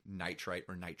a nitrite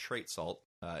or nitrate salt.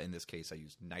 In this case, I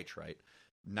used nitrite.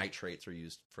 Nitrates are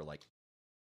used for like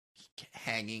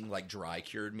hanging, like dry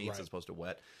cured meats as opposed to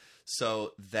wet.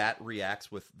 So that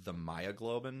reacts with the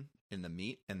myoglobin in the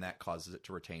meat, and that causes it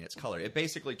to retain its color. It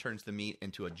basically turns the meat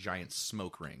into a giant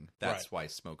smoke ring. That's why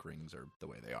smoke rings are the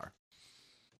way they are.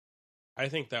 I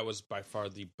think that was by far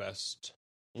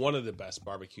one of the best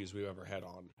barbecues we've ever had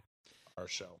on our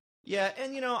show. Yeah,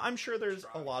 and I'm sure there's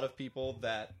a lot of people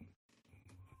that,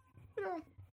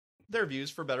 their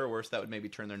views, for better or worse, that would maybe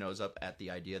turn their nose up at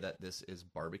the idea that this is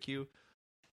barbecue.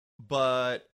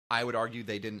 But I would argue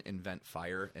they didn't invent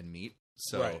fire and meat.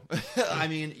 So, I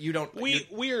mean, you don't...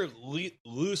 We are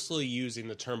loosely using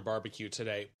the term barbecue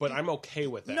today, but I'm okay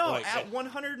with that. No, at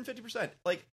 150%.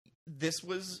 Like, this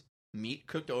was meat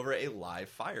cooked over a live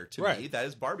fire. To me, that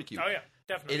is barbecue. Oh, yeah,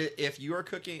 definitely. If you are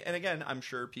cooking... And again, I'm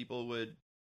sure people would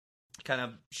kind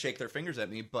of shake their fingers at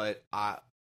me, but a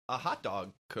hot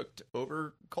dog cooked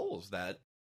over coals, that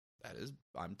is,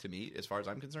 to me, as far as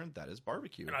I'm concerned, that is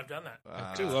barbecue. And I've done that.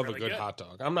 I do love really a good hot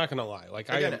dog. I'm not gonna lie. Like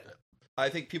I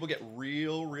think people get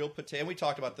real particular. And we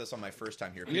talked about this on my first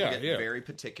time here. People get very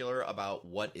particular about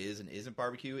what is and isn't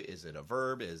barbecue. Is it a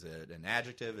verb? Is it an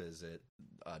adjective? Is it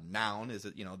a noun? Is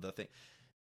it, the thing?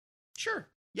 Sure.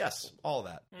 Yes. All of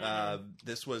that. Mm-hmm.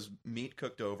 This was meat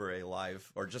cooked over a live,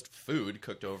 or just food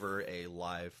cooked over a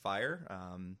live fire.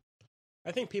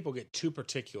 I think people get too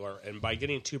particular, and by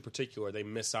getting too particular, they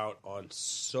miss out on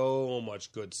so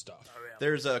much good stuff. Oh, yeah.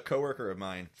 There's a coworker of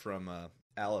mine from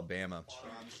Alabama.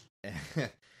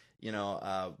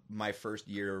 My first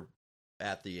year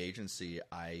at the agency,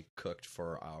 I cooked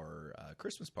for our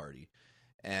Christmas party,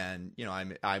 and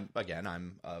I'm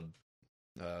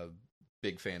a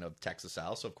big fan of Texas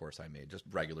Style, so of course I made just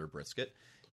regular brisket,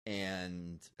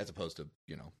 and as opposed to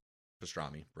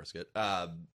pastrami brisket.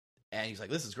 And he's like,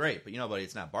 "This is great, but buddy,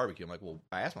 it's not barbecue." I'm like, "Well,"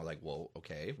 I asked him, I was like, "Well,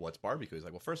 okay, what's barbecue?" He's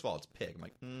like, "Well, first of all, it's pig." I'm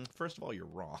like, "First of all, you're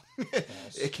wrong.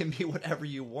 It can be whatever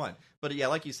you want." But yeah,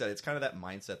 like you said, it's kind of that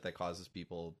mindset that causes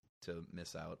people to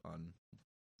miss out on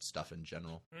stuff in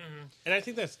general. Mm-hmm. And I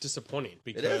think that's disappointing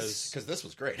because this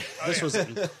was great. This was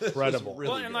incredible.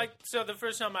 Really good. So the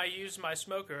first time I used my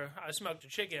smoker, I smoked a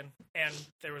chicken, and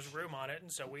there was room on it,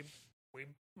 and so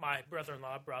my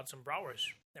brother-in-law brought some bratwurst,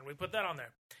 and we put that on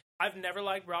there. I've never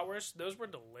liked bratwurst. Those were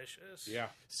delicious. Yeah.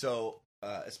 So,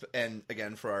 and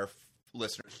again, for our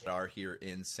listeners that are here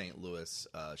in St. Louis,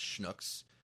 Schnucks,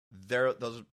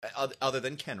 those other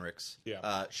than Kenrick's,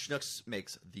 Schnucks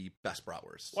makes the best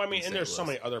bratwurst. Well, I mean, and there's so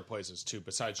many other places too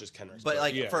besides just Kenrick's. But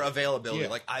for availability,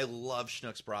 I love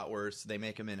Schnucks bratwurst. They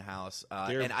make them in house.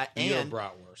 And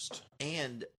bratwurst,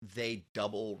 and they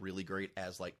double really great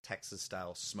as Texas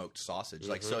style smoked sausage.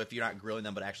 Mm-hmm. So if you're not grilling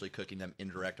them but actually cooking them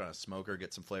indirect on a smoker,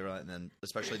 get some flavor on it, and then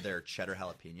especially their cheddar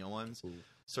jalapeno ones. Ooh.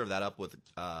 Serve that up with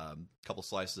a couple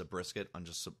slices of brisket on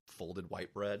just some folded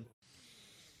white bread.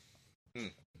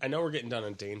 I know we're getting down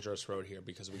a dangerous road here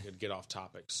because we could get off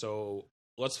topic. So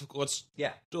let's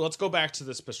go back to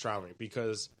this pastrami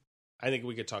because I think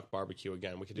we could talk barbecue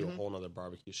again. We could do a whole nother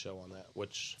barbecue show on that.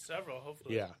 Several,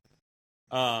 hopefully. Yeah.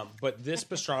 But this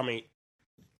pastrami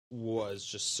was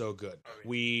just so good.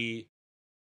 Oh, yeah.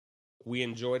 We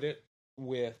enjoyed it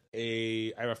with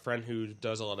I have a friend who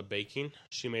does a lot of baking.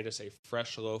 She made us a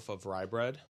fresh loaf of rye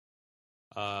bread.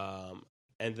 And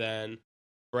then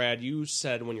Brad, you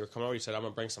said when you were coming over, you said, "I'm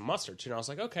going to bring some mustard too." And I was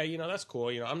like, okay, that's cool.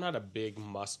 I'm not a big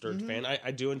mustard fan.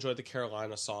 I do enjoy the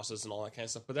Carolina sauces and all that kind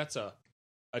of stuff, but that's a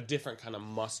different kind of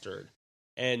mustard.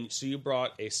 And so you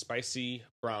brought a spicy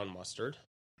brown mustard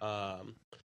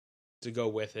to go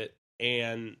with it.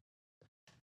 And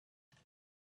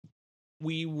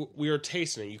we were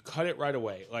tasting it. You cut it right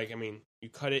away. You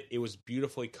cut it. It was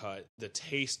beautifully cut. The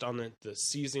taste on it, the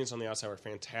seasonings on the outside were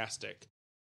fantastic.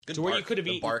 Good to bark. Where you could have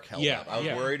eaten. The bark held up. I was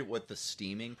worried with the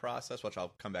steaming process, which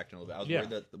I'll come back to in a little bit. I was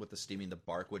worried that with the steaming, the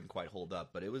bark wouldn't quite hold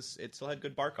up, but it still had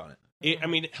good bark on it.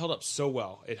 It held up so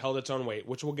well. It held its own weight,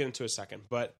 which we'll get into in a second.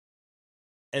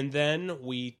 And then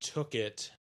we took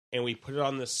it and we put it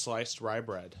on this sliced rye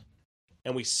bread,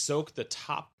 and we soaked the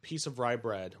top piece of rye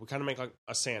bread. We kind of make like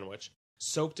a sandwich.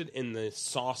 Soaked it in the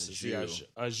sauces, the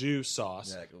au jus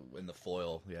sauce. Yeah, in the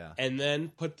foil, yeah. And then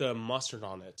put the mustard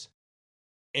on it.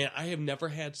 And I have never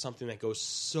had something that goes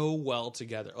so well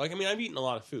together. I've eaten a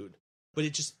lot of food, but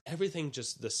everything,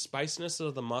 the spiciness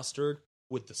of the mustard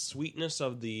with the sweetness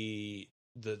of the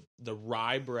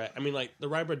rye bread. The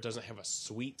rye bread doesn't have a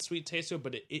sweet taste to it,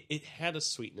 but it had a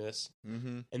sweetness.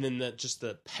 Mm-hmm. And then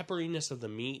the pepperiness of the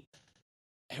meat,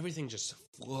 everything just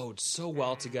flowed so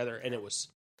well together. And it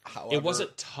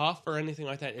wasn't tough or anything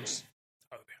like that.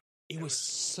 It was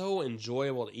so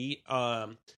enjoyable to eat.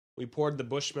 We poured the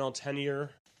Bushmill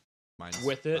 10-year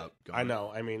with it. I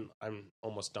know. I'm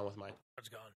almost done with mine. It's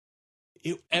gone.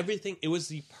 It was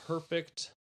the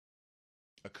perfect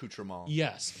accoutrement.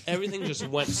 Yes, everything just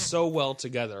went so well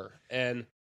together, and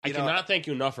I cannot thank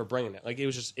you enough for bringing it.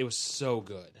 It was so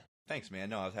good. Thanks, man.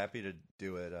 No, I was happy to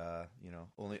do it.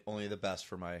 Only the best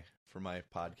for my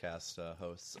podcast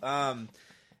hosts. I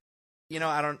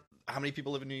don't. How many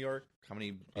people live in New York? How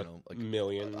many?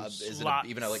 Millions. Is it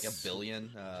even like a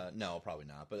billion? No, probably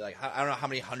not. But I don't know how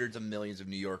many hundreds of millions of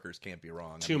New Yorkers can't be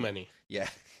wrong. Too many. Yeah,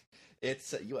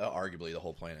 it's arguably the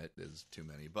whole planet is too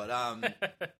many. But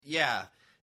yeah,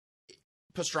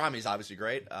 pastrami is obviously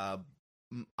great.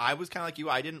 I was kind of like you.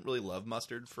 I didn't really love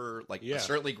mustard for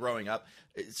certainly growing up.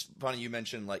 It's funny you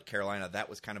mentioned Carolina. That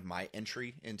was kind of my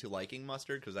entry into liking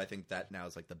mustard because I think that now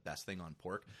is the best thing on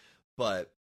pork.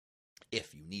 But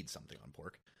if you need something on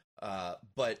pork.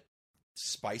 But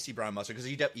spicy brown mustard, because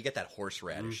you get that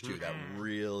horseradish too, that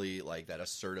really like that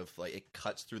assertive, like it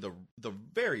cuts through the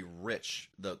very rich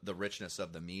the richness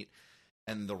of the meat,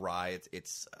 and the rye.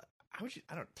 It's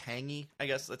I don't tangy. I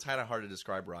guess it's kind of hard to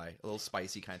describe rye. A little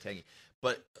spicy, kind of tangy,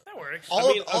 but that works.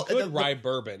 A good rye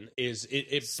bourbon is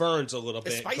it burns a little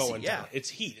bit. Spicy, going down. It's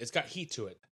heat. It's got heat to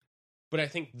it. But I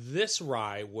think this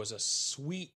rye was a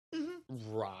sweet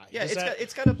rye. Yeah,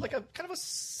 it's got a kind of a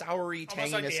soury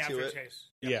tanginess like to it.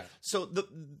 Yeah. So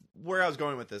where I was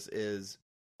going with this is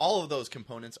all of those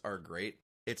components are great.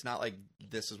 It's not like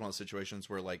this is one of the situations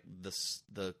where like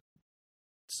the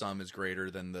sum is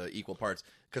greater than the equal parts,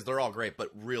 because they're all great.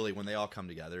 But really, when they all come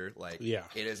together, like it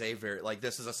is a very like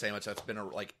this is a sandwich that's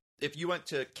been like. If you went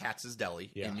to Katz's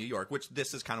Deli in New York, which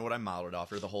this is kind of what I modeled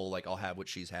off, or the whole like I'll have what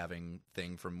she's having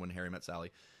thing from When Harry Met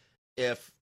Sally,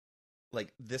 if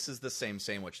like this is the same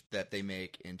sandwich that they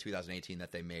make in 2018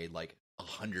 that they made like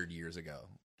 100 years ago,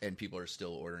 and people are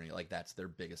still ordering it, like that's their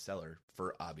biggest seller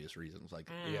for obvious reasons.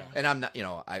 Like, and I'm not,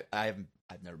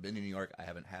 I've never been to New York. I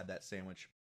haven't had that sandwich.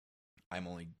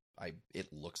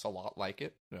 It looks a lot like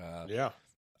it.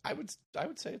 I would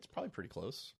say it's probably pretty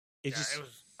close.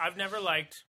 I've never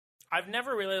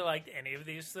really liked any of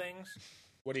these things.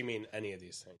 What do you mean, any of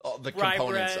these things? Oh, the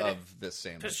components of this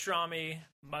sandwich. Pastrami,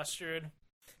 mustard.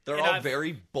 They're all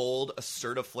very bold,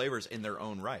 assertive flavors in their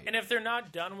own right. And if they're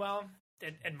not done well,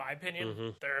 in my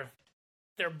opinion,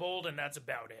 they're bold, and that's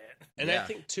about it. And I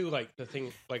think, too, like, the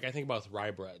thing, like, I think about with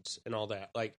rye breads and all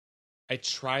that. Like, I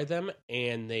try them,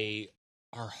 and they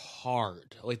are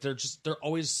hard. Like, they're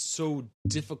always so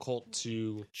difficult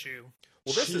to chew.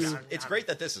 Well, it's great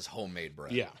that this is homemade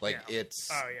bread. Yeah.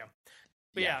 It's... Oh, yeah.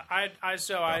 But I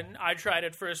tried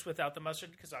it first without the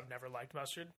mustard, because I've never liked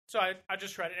mustard. So I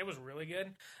just tried it. It was really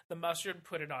good. The mustard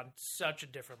put it on such a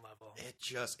different level.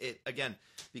 Again,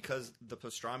 because the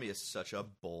pastrami is such a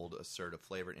bold, assertive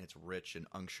flavor, and it's rich and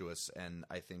unctuous, and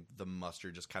I think the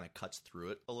mustard just kind of cuts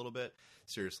through it a little bit.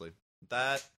 Seriously.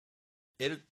 I've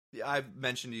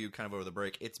mentioned to you kind of over the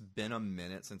break, it's been a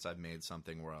minute since I've made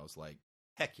something where I was like,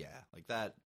 heck yeah, like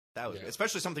that was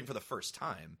especially something for the first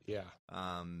time. Yeah.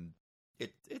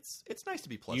 It's nice to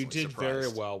be pleasantly surprised. You did very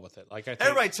well with it. Like, I think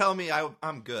everybody tell me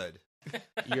I'm good.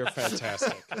 You're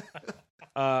fantastic.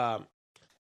 I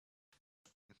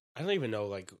don't even know.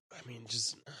 Like, I mean,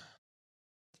 just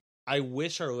I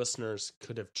wish our listeners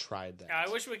could have tried that.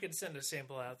 I wish we could send a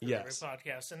sample out through every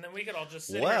podcast, and then we could all just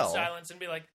sit here in silence and be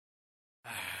like,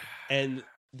 and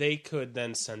they could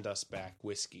then send us back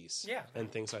whiskeys,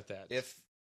 and things like that.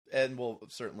 And we'll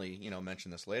certainly,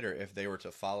 mention this later. If they were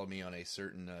to follow me on a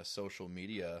certain social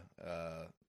media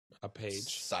a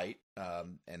page site,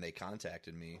 and they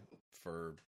contacted me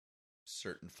for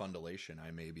certain fundulation,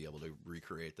 I may be able to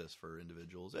recreate this for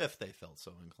individuals if they felt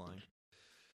so inclined.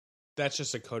 That's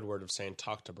just a code word of saying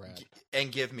talk to Brad.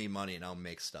 And give me money, and I'll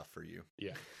make stuff for you.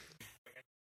 Yeah.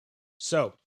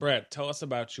 So, Brad, tell us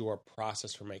about your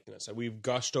process for making this. We've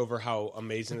gushed over how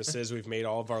amazing this is. We've made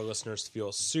all of our listeners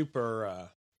feel super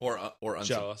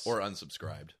jealous or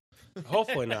unsubscribed.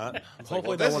 Hopefully not.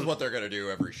 Hopefully this is what they're going to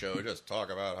do every show. Just talk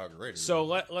about how great it is. So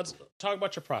let's talk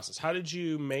about your process. How did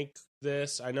you make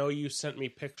this? I know you sent me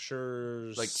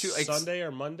pictures Sunday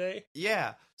or Monday.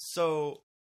 Yeah. So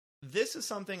this is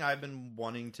something I've been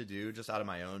wanting to do just out of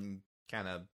my own kind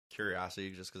of curiosity,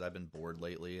 just because I've been bored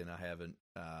lately and I haven't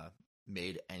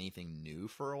made anything new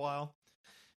for a while.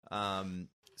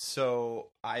 So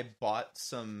I bought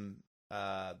some...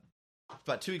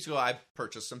 about 2 weeks ago, I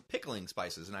purchased some pickling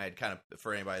spices, and I had kind of,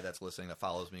 for anybody that's listening that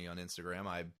follows me on Instagram,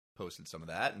 I posted some of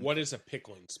that. What is a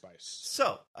pickling spice?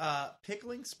 So,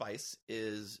 pickling spice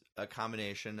is a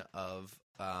combination of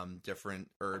different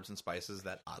herbs and spices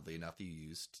that, oddly enough, you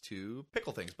use to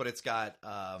pickle things. But it's got...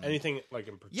 anything, like,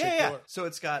 in particular? Yeah. So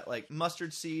it's got, like,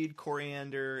 mustard seed,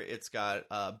 coriander, it's got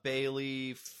bay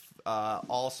leaf,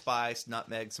 allspice,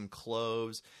 nutmeg, some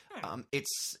cloves.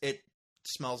 It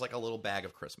smells like a little bag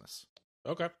of Christmas.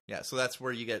 Okay. Yeah, so that's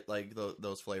where you get like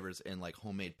those flavors in like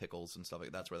homemade pickles and stuff like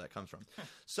that. That's where that comes from.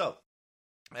 So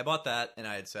I bought that, and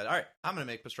I had said, all right, I'm going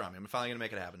to make pastrami. I'm finally going to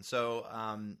make it happen. So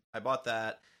I bought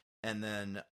that, and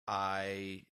then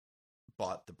I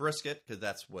bought the brisket, because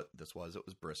that's what this was. It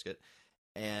was brisket.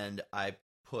 And I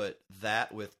put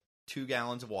that with 2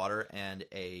 gallons of water and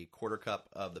a 1/4 cup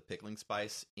of the pickling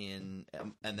spice in,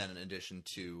 and then in addition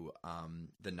to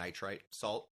the nitrite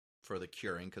salt for the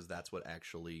curing, because that's what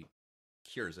actually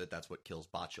cures it. That's what kills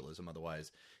botulism.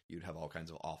 Otherwise, you'd have all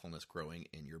kinds of awfulness growing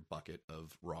in your bucket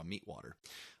of raw meat water.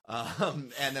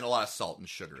 And then a lot of salt and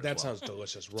sugar. That sounds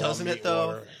delicious. Doesn't it, though?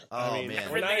 Water. Oh,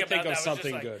 man. When I think of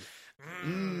something good.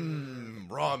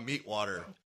 Raw meat water.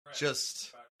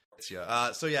 Just...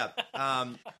 Yeah. So yeah,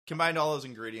 combined all those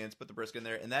ingredients, put the brisket in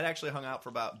there, and that actually hung out for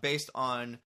about, based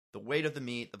on the weight of the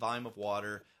meat, the volume of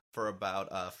water, for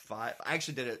about 5. I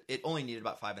actually did it. It only needed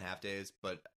about 5.5 days,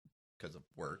 but because of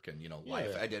work and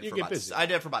life, I did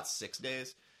it for about 6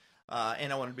 days,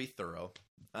 and I wanted to be thorough.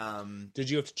 Did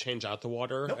you have to change out the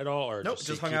water at all, or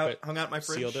just hung out in my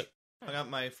fridge, sealed it? Hung out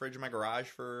in my fridge in my garage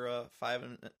for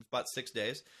about 6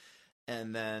 days,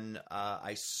 and then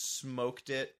I smoked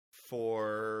it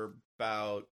for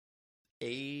about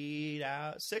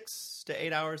 6 to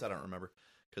 8 hours. I don't remember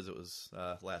because it was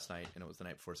last night and it was the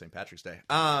night before St. Patrick's Day.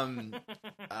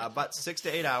 About 6 to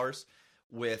 8 hours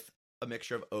with a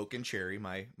mixture of oak and cherry,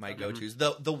 my go-tos.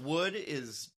 The wood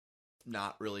is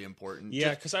not really important.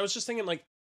 Yeah, because I was just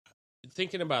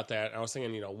thinking about that. I was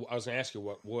thinking, I was going to ask you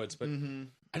what woods, but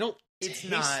I don't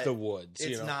taste the woods.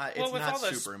 It's not. It's with not all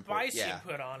the super important. spice you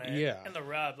put on it, and the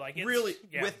rub, it's, really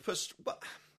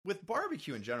with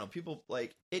barbecue in general, people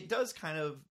it does kind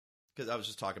of, because I was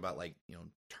just talking about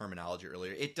terminology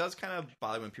earlier. It does kind of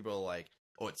bother when people are like,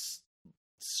 "Oh, it's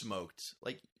smoked."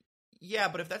 Yeah,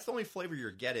 but if that's the only flavor you're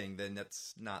getting, then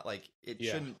that's not it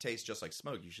shouldn't taste just like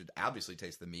smoke. You should obviously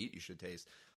taste the meat. You should taste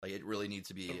it really needs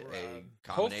to be a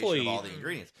combination of all the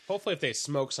ingredients. Hopefully, if they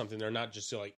smoke something, they're not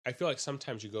just I feel like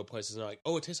sometimes you go places and they're like,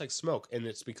 "Oh, it tastes like smoke," and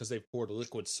it's because they've poured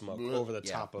liquid smoke over the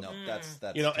top of. No, that's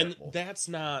terrible. And that's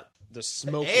not the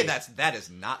smoke. That is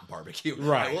not barbecue.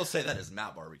 Right. I will say that is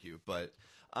not barbecue. But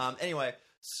anyway,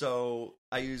 so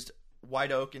I used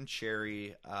white oak and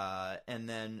cherry, and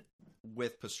then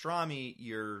with pastrami,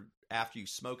 after you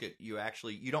smoke it, you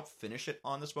don't finish it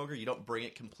on the smoker. You don't bring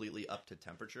it completely up to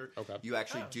temperature. Okay. You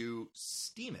actually do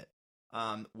steam it.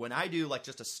 When I do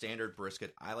just a standard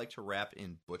brisket, I like to wrap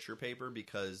in butcher paper,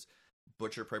 because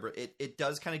butcher paper, it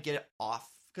does kind of get it off,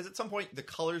 because at some point the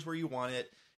color's where you want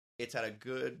it. It's at a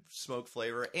good smoke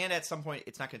flavor, and at some point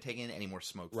it's not going to take in any more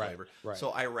smoke flavor. Right. So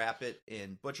I wrap it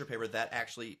in butcher paper.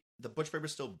 The butcher paper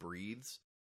still breathes,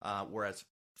 whereas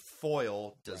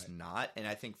foil does not, and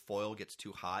I think foil gets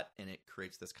too hot and it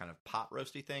creates this kind of pot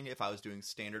roasty thing. If I was doing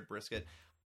standard brisket,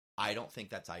 I don't think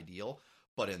that's ideal,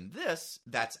 but in this,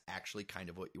 that's actually kind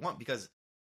of what you want, because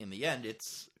in the end,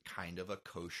 it's kind of a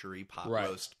koshery pot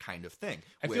roast kind of thing.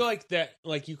 I feel like that,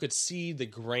 you could see the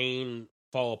grain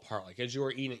fall apart. As you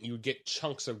were eating it, you would get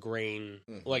chunks of grain,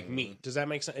 like meat. Does that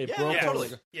make sense? It broke totally.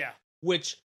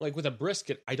 Which, with a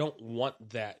brisket, I don't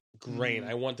want that grain.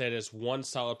 I want that as one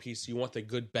solid piece. You want the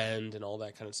good bend and all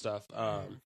that kind of stuff.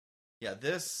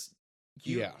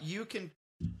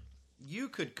 You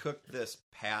could cook this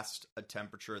past a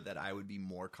temperature that I would be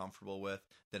more comfortable with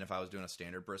than if I was doing a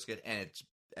standard brisket, and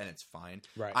it's fine.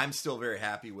 Right. I'm still very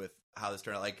happy with how this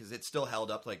turned out, because it still held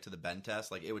up to the bend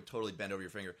test. It would totally bend over your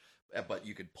finger, but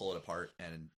you could pull it apart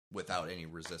and without any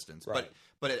resistance. Right.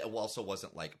 But it also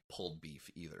wasn't pulled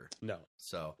beef either. No.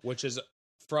 So, which is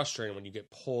frustrating when you get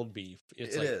pulled beef. It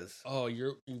is. Oh,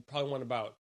 you probably went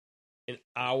about an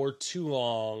hour too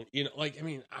long.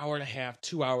 Hour and a half,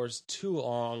 2 hours too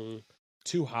long,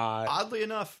 too hot. Oddly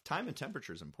enough, time and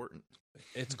temperature is important.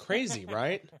 It's crazy,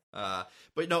 right?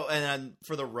 But no, and then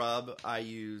for the rub, I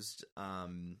used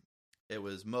it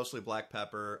was mostly black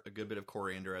pepper, a good bit of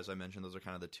coriander, as I mentioned. Those are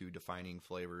kind of the two defining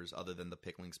flavors, other than the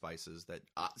pickling spices. That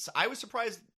so I was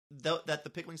surprised that the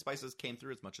pickling spices came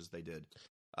through as much as they did.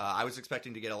 I was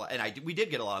expecting to get a lot, and we did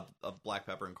get a lot of black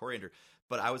pepper and coriander,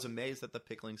 but I was amazed that the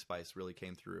pickling spice really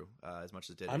came through as much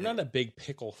as it did. I'm not a big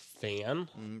pickle fan,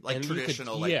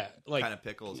 traditional kind of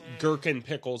pickles, gherkin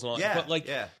pickles, and all that.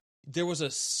 But there was a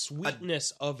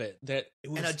sweetness of it that it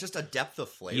was, and just a depth of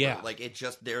flavor. Yeah.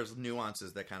 There's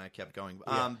nuances that kind of kept going.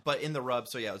 But in the rub,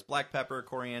 so it was black pepper,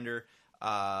 coriander,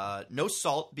 no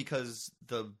salt, because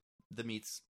the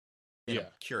meat's in a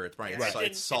cure. It's right.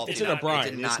 It's salty. It's in a brine.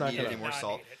 It did not need any more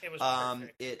salt. It was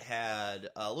it had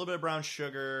a little bit of brown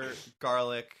sugar,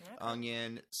 garlic,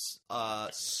 onion,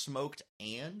 smoked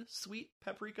and sweet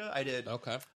paprika. I did.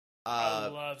 Okay. I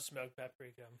love smoked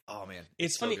paprika. Oh man,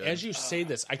 it's funny good. As you say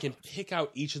this, I can pick out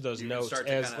each of those notes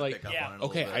as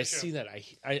I see that.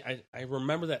 I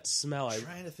remember that smell. I'm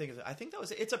trying to think of it. I think that was.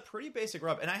 It's a pretty basic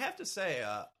rub, and I have to say,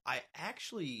 I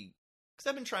actually, because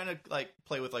I've been trying to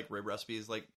play with rib recipes,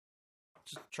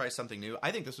 just try something new.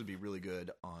 I think this would be really good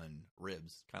on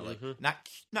ribs, kind of not.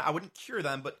 I wouldn't cure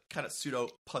them, but kind of pseudo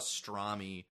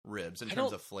pastrami ribs in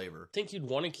terms of flavor. I think you'd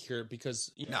want to cure it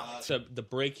because the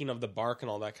breaking of the bark and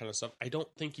all that kind of stuff. I don't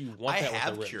think you want that with the ribs.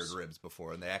 I have cured ribs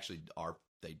before, and they actually are.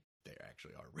 They they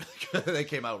actually are really good. They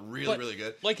came out really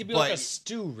good. Like it'd be like a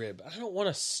stew rib. I don't want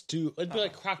a stew. It'd be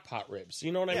like crock pot ribs.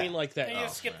 You know what I mean? Like that. And you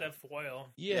skip the foil.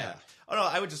 Yeah. Oh no,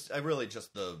 I really just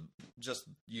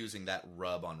using that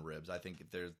rub on ribs. I think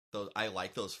there's those. I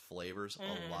like those flavors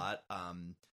a lot.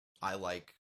 I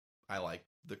like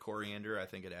the coriander. I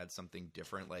think it adds something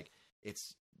different. Like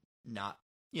it's not.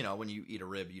 When you eat a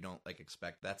rib, you don't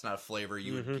expect that's not a flavor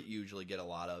you would usually get a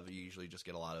lot of. You usually just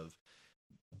get a lot of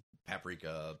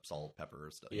paprika, salt, pepper,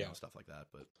 stuff, stuff like that.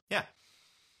 But yeah,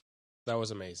 that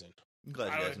was amazing. I'm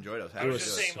glad you guys enjoyed it. I was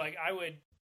just saying, I would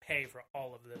pay for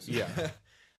all of this. Yeah,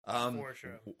 for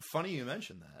sure. Funny you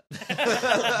mentioned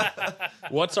that.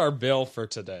 What's our bill for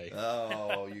today?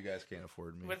 Oh, you guys can't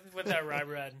afford me with that rye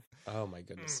bread. Oh my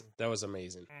goodness, that was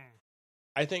amazing.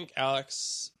 I think,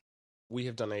 Alex, we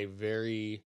have done a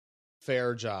very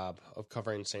fair job of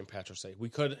covering St. Patrick's Day.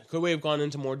 Could we have gone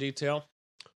into more detail?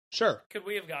 Sure. Could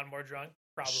we have gotten more drunk?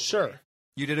 Probably. Sure.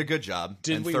 You did a good job.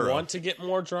 Did we want to get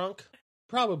more drunk?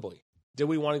 Probably. Did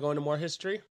we want to go into more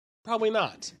history? Probably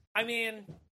not. I mean,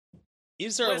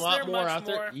 is there a lot more out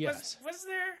there? Yes. Was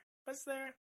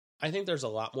there? I think there's a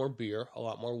lot more beer, a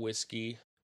lot more whiskey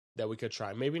that we could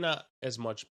try. Maybe not as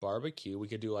much barbecue. We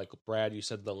could do like Brad, you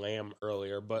said the lamb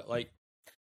earlier, but like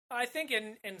I think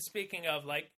in speaking of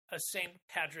like a St.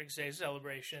 Patrick's Day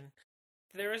celebration,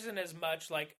 there isn't as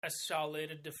much like a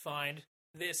solid, defined,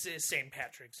 this is St.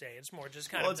 Patrick's Day. It's more just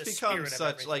kind of the spirit of everything. Well,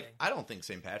 it's become such, I don't think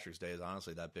St. Patrick's Day is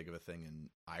honestly that big of a thing in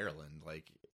Ireland.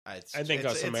 I think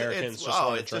us Americans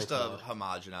it's just a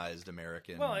homogenized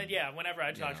American. Well, yeah, whenever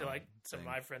I talk to some of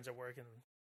my friends at work and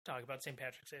talk about St.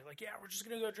 Patrick's Day, we're just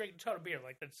going to go drink a ton of beer.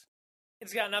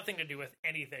 It's got nothing to do with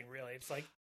anything, really. It's like,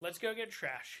 let's go get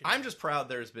trash. I'm just proud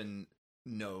there's been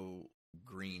no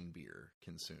green beer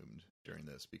consumed during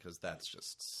this because that's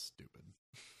just stupid.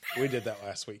 We did that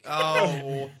last week.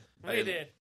 Oh, we did.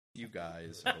 You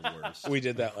guys are the worst. We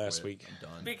did that last week. I'm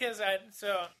done. Because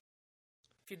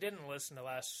if you didn't listen to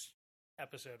last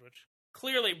episode, which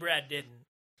clearly Brad didn't.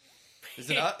 Is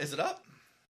it up? Is it up?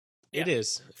 It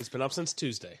is. It's been up since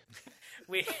Tuesday.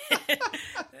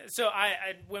 So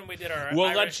when we did our we'll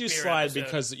Irish let you slide episode,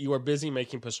 because you were busy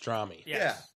making pastrami. Yes,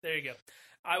 yeah, there you go.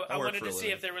 I wanted to see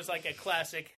if there was like a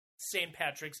classic St.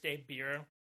 Patrick's Day beer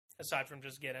aside from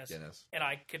just Guinness, and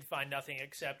I could find nothing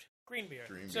except green beer.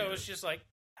 So it was just like,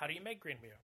 how do you make green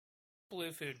beer?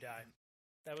 Blue food dye.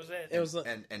 That was it. It was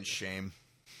and shame.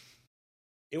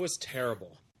 It was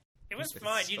terrible. It was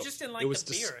fine. You just didn't like the beer. It was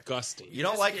disgusting. You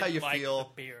don't like how you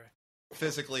feel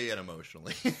physically and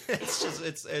emotionally. It's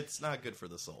just it's not good for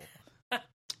the soul.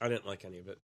 I didn't like any of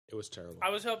it. It was terrible. I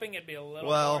was hoping it'd be a little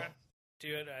more to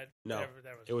it. No,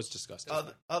 it was disgusting.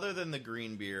 Other than the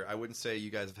green beer, I wouldn't say you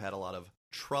guys have had a lot of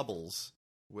troubles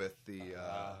with the.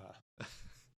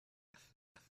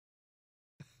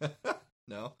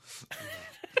 No.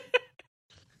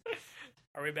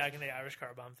 Are we back in the Irish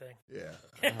car bomb thing? Yeah.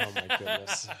 Oh my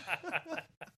goodness.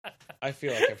 I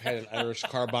feel like I've had an Irish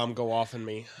car bomb go off in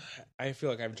me. I feel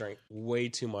like I've drank way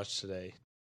too much today.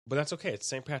 But that's okay. It's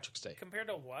St. Patrick's Day. Compared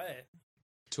to what?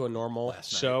 To a normal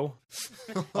show?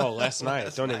 Oh, last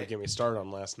night. Don't even get me started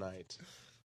on last night.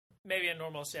 Maybe a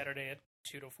normal Saturday at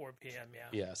 2 to 4 p.m., yeah.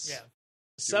 Yes. Yeah.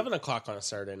 7 o'clock on a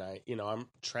Saturday night, I'm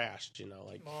trashed,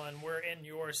 Well, and we're in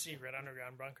your secret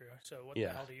underground bunker, so what the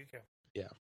hell do you care? Yeah.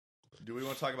 Do we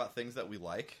want to talk about things that we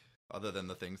like, other than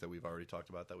the things that we've already talked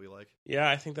about that we like? Yeah,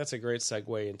 I think that's a great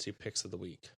segue into picks of the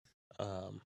week.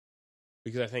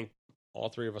 Because I think all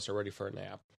three of us are ready for a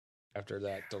nap after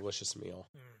that delicious meal.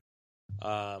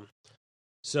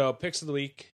 So picks of the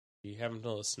week, if you haven't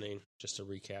been listening, just to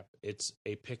recap, it's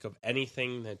a pick of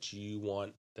anything that you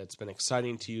want that's been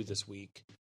exciting to you this week.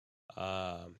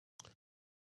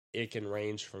 It can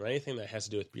range from anything that has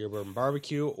to do with beer, bourbon,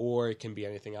 barbecue, or it can be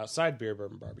anything outside beer,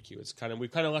 bourbon, barbecue.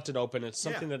 We've kind of left it open. It's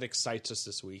something that excites us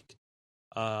this week.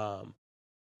 Gentlemen,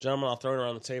 I'll throw it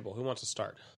around the table. Who wants to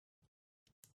start?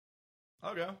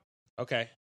 I'll go. Okay.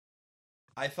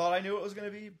 I thought I knew what it was going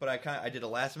to be, but I did a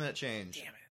last minute change.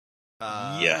 Damn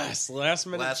it. Yes, last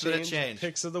minute change.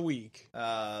 Picks of the week.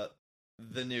 The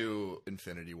new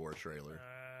Infinity War trailer.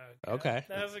 Okay.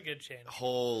 That was a good change.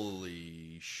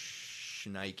 Holy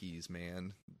shnikes,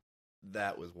 man.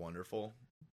 That was wonderful.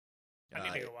 I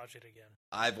need to go watch it again.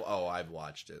 I've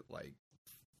watched it like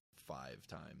 5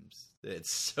 times.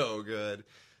 It's so good.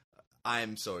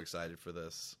 I'm so excited for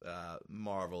this.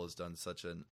 Marvel has done such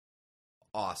an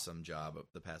awesome job of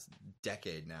the past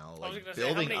decade now. I was going to say,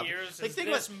 how many years has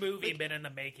this movie been in the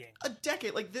making? A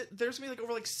decade. There's going to be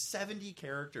over 70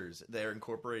 characters they're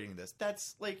incorporating this.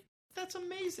 That's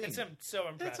amazing. It's so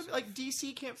impressive.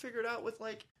 DC can't figure it out with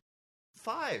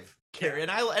 5, Carrie,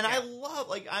 and I love,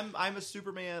 like, I'm a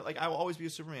Superman, like, I will always be a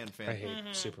Superman fan. I hate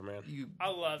Superman. I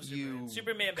love Superman.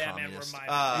 Superman, Batman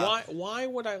remind me. Why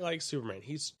would I like Superman?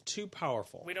 He's too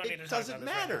powerful. We don't need to It talk doesn't about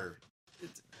this matter.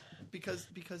 It's because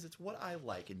it's what I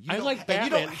like, and I like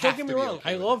Batman. Don't get me wrong.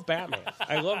 I love Batman.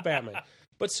 I love Batman.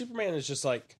 But Superman is just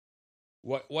like,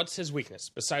 what's his weakness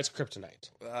besides kryptonite?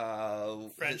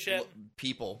 Friendship?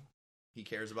 People. He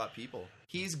cares about people.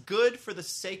 He's good for the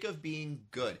sake of being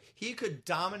good. He could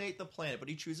dominate the planet, but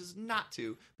he chooses not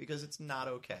to because it's not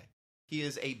okay. He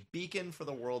is a beacon for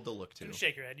the world to look to. Don't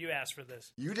shake your head. You asked for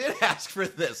this. You did ask for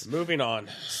this. Moving on.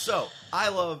 So I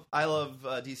love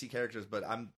DC characters, but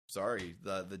I'm sorry,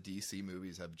 the DC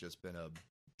movies have just been a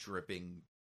dripping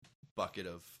bucket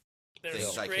of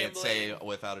things I can't say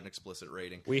without an explicit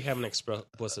rating. We have an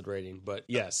explicit rating, but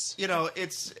yes, you know,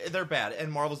 they're bad,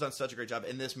 and Marvel's done such a great job,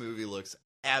 and this movie looks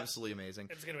absolutely amazing.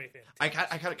 It's gonna be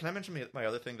fantastic. Can I mention my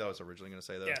other thing that I was originally going to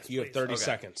say though? Yes, you have 30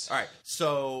 seconds. All right.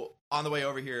 So on the way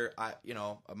over here,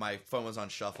 my phone was on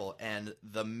shuffle, and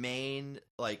the main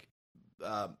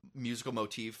musical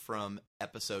motif from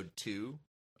Episode 2,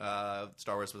 Star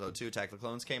Wars Episode 2, Attack of the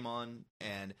Clones, came on,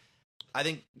 and I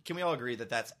think, can we all agree that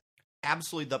that's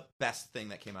absolutely the best thing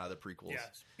that came out of the prequels?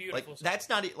 Yes, beautiful. That's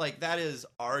not that is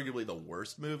arguably the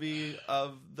worst movie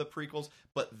of the prequels,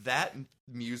 but that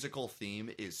musical theme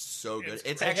is so good.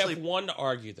 It's actually, I have one to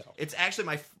argue though. It's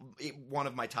actually one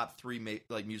of my top 3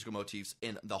 musical motifs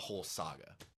in the whole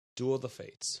saga. Duel of the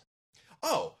Fates.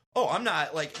 Oh, I'm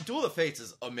not, Duel of the Fates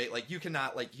is amazing. Like, you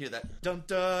cannot, hear that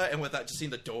dun-dun, and without just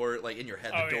seeing the door, in your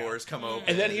head, doors come open.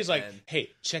 And then he's like, hey,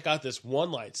 check out this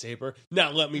one lightsaber.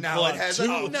 Now let me pull out 2.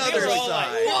 Another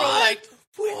side.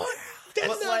 What?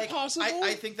 That's not possible.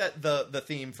 I think that the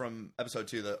theme from Episode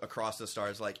 2, the Across the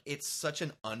Stars, it's such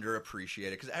an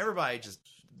underappreciated, because everybody just,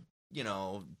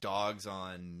 dogs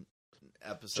on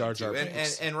Episode 2.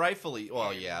 And rightfully,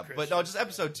 well, yeah, but no, just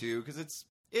Episode 2, because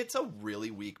it's a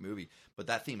really weak movie, but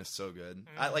that theme is so good.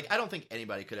 I don't think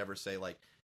anybody could ever say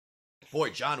boy,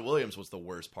 John Williams was the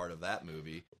worst part of that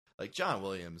movie. John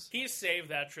Williams, he saved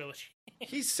that trilogy.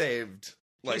 He saved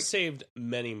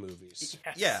many movies.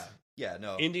 Yes. Yeah,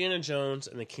 no. Indiana Jones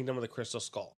and the Kingdom of the Crystal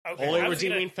Skull. Okay, only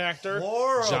redeeming factor,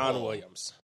 horrible. John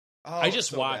Williams. Oh, I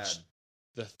just watched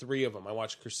the 3 of them. I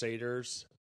watched Crusaders,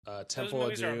 Temple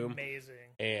of Doom,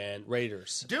 and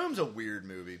Raiders. Doom's a weird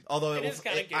movie, although it is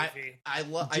kind of goofy.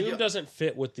 Doom doesn't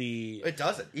fit with the. It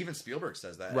doesn't. Even Spielberg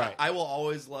says that. Right. I will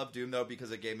always love Doom though,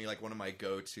 because it gave me one of my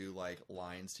go-to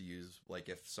lines to use.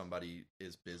 If somebody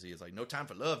is busy, is no time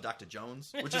for love, Dr.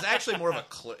 Jones, which is actually more of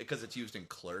a because it's used in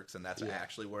Clerks, and that's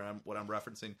actually what I'm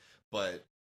referencing. But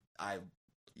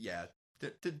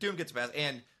Doom gets fast,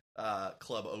 and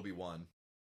Club Obi-Wan.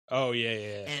 Oh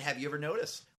yeah. And have you ever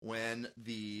noticed when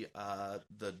the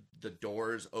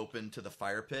doors open to the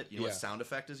fire pit? You know what sound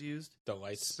effect is used? The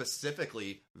lights,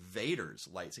 specifically Vader's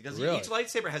lights, because really? Each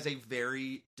lightsaber has a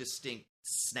very distinct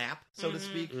snap, so to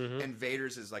speak, and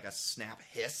Vader's is like a snap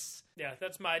hiss. Yeah,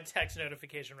 that's my text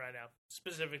notification right now.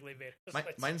 Specifically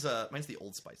Vader's. Mine's the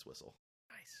Old Spice whistle.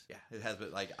 Nice. Yeah, it has,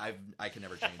 but I can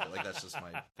never change it. That's just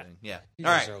my thing. Yeah. You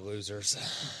guys are losers.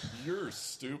 You're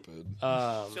stupid.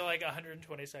 So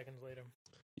 120 seconds later.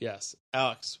 Yes,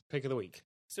 Alex, pick of the week.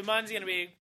 So mine's gonna be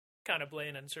kind of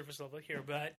blatant and surface level here,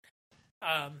 but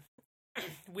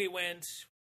we went.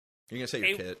 Are you gonna say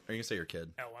your kid? Are you gonna say your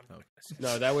kid?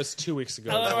 No, that was 2 weeks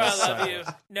ago. Hello, I love you.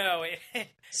 No,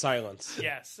 silence.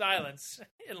 Yeah, silence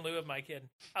in lieu of my kid.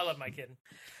 I love my kid,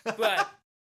 but.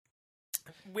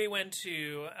 We went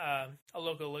to a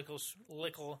local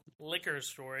liquor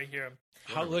store here.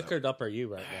 How liquored up are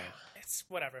you right now? It's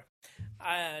whatever.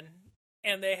 And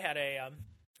they had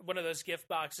one of those gift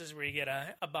boxes where you get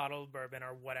a bottle of bourbon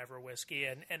or whatever whiskey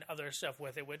and other stuff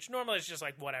with it, which normally is just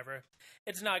whatever.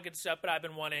 It's not good stuff, but I've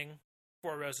been wanting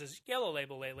Four Roses Yellow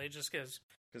Label lately just because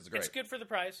it's good for the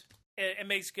price. It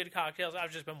makes good cocktails.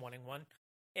 I've just been wanting one.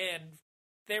 And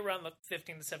they run the $15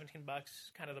 to $17,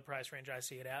 kind of the price range I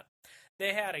see it at.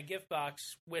 They had a gift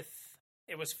box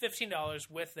it was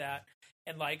 $15 with that,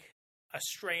 and a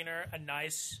strainer, a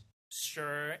nice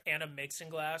stir, and a mixing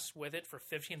glass with it for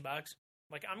 $15.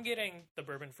 I'm getting the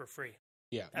bourbon for free.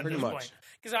 Yeah, pretty much.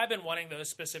 Because I've been wanting those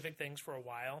specific things for a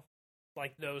while,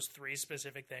 those 3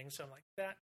 specific things. So I'm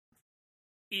that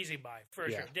easy buy for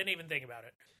sure. Didn't even think about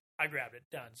it. I grabbed it,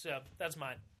 done. So that's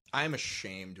mine. I'm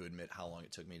ashamed to admit how long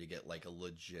it took me to get a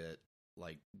legit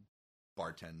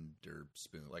bartender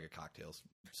spoon, a cocktail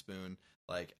spoon,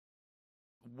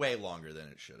 way longer than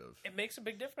it should have. It makes a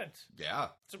big difference. Yeah.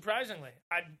 Surprisingly.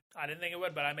 I didn't think it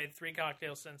would, but I made 3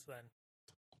 cocktails since then.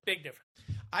 Big difference.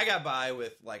 I got by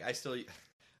with I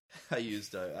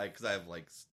used because I have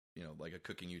like a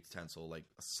cooking utensil, like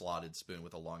a slotted spoon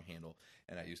with a long handle,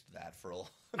 and I used that for a long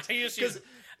time.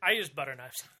 I use butter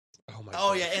knives. Oh my!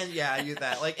 Oh gosh. Yeah, I use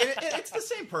that. Like it's the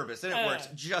same purpose, and it works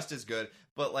just as good.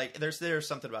 But like, there's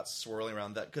something about swirling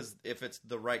around that, because if it's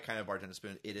the right kind of bartender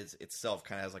spoon, it is itself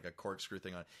kind of has like a corkscrew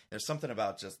thing on it. There's something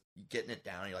about just getting it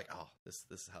down. And you're like, oh, this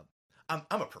is how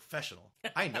I'm a professional.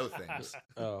 I know things.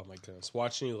 Oh my goodness!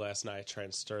 Watching you last night try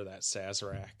and stir that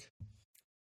Sazerac.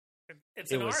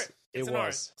 It's an art. It's an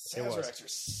art. Sazeracs are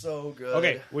so good.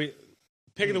 Okay,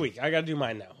 pick of the week. I got to do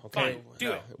mine now. Okay, fine.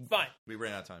 Do it. Fine. We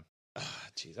ran out of time.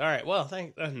 Jeez. All right. Well,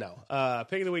 no.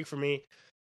 Pick of the week for me.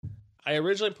 I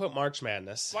originally put March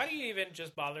Madness. Why do you even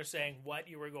just bother saying what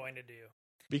you were going to do?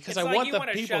 Because I want the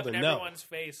people to know. Everyone's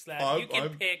face that you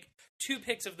can pick 2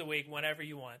 picks of the week whenever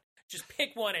you want. Just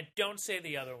pick one and don't say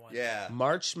the other one. Yeah.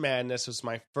 March Madness was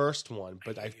my first one,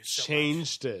 but I've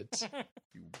changed it.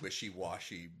 You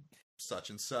wishy-washy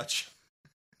such and such.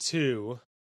 2.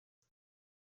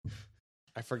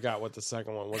 I forgot what the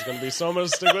second one was going to be, so I'm going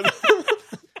to stick with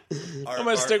I'm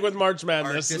going to stick with March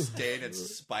Madness. Our disdain and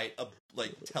spite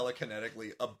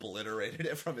telekinetically obliterated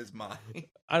it from his mind.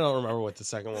 I don't remember what the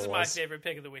second one was. This is my favorite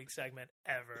pick of the week segment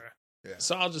ever. Yeah.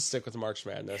 So I'll just stick with March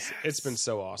Madness. Yes. It's been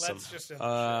so awesome. Let's just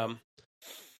I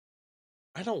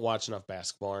don't watch enough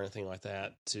basketball or anything like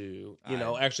that to,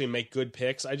 actually make good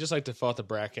picks. I just like to fill out the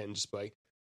bracket and just be like,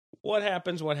 what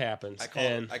happens?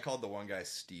 I called the one guy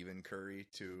Stephen Curry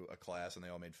to a class, and they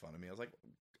all made fun of me. I was like,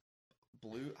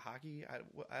 blue hockey?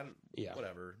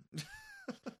 Whatever.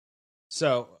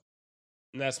 So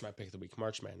that's my pick of the week,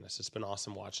 March Madness. It's been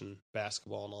awesome watching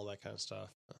basketball and all that kind of stuff.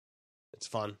 It's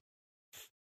fun.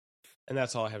 And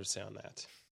that's all I have to say on that.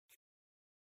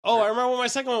 Oh, I remember what my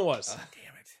second one was.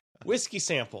 Damn it. Whiskey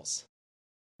samples.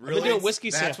 Really? I've been doing whiskey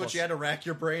That's samples. what you had to rack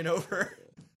your brain over?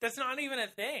 That's not even a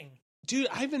thing. Dude,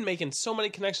 I've been making so many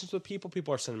connections with people.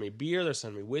 People are sending me beer. They're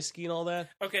sending me whiskey and all that.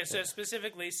 Okay, so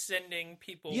specifically sending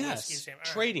people whiskey samples.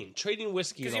 Trading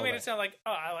whiskey. Because you made it sound like,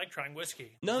 oh, I like trying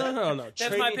whiskey. No.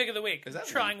 That's my pick of the week.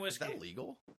 Trying whiskey. Is that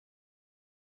legal?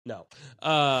 No.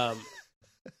 I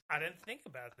didn't think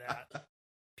about that.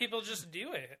 People just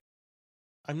do it.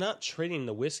 I'm not trading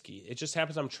the whiskey. It just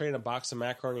happens I'm trading a box of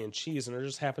macaroni and cheese, and there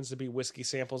just happens to be whiskey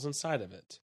samples inside of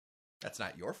it. That's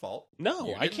not your fault.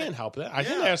 No, I can't help that. I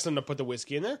didn't ask them to put the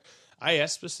whiskey in there. I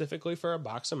asked specifically for a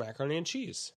box of macaroni and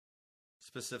cheese.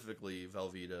 Specifically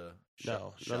Velveeta.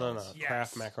 No. Yes.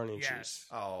 Kraft macaroni and cheese.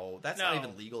 Oh, that's not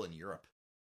even legal in Europe.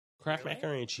 Kraft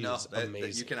macaroni and cheese is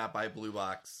amazing. You cannot buy Blue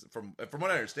Box. From what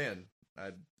I understand,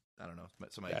 I don't know.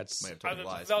 Somebody might have told me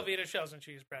lies. Velveeta shells and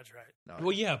cheese bread's right. No,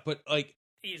 well, yeah, but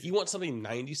easy. You want something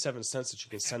 97 cents that you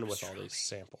can send with all these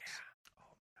samples.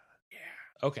 Yeah.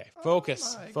 Okay,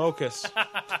 focus.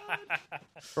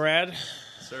 Brad.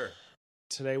 Sir.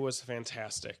 Today was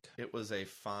fantastic. It was a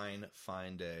fine,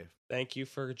 fine day. Thank you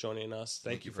for joining us.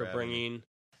 Thank you for bringing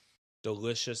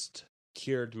delicious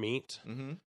cured meat.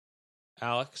 Mm-hmm.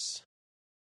 Alex.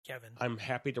 Kevin. I'm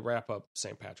happy to wrap up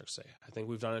St. Patrick's Day. I think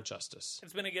we've done it justice.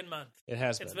 It's been a good month. It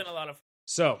has been. It's been a lot of fun.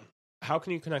 So, how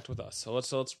can you connect with us? So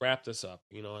let's wrap this up.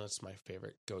 That's my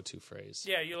favorite go-to phrase.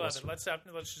 Yeah, you love it. Let's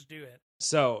just do it.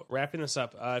 So, wrapping this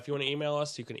up, if you want to email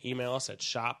us, you can email us at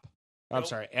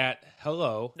at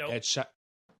hello at shop.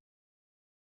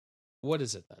 What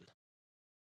is it then?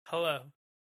 Hello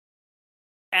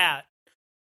at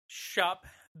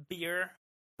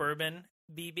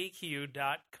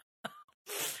shopbeerbourbonbbq.com.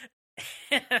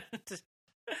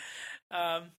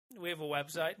 And we have a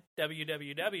website,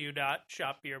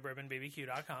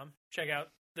 www.shopbeerbourbonbbq.com. Check out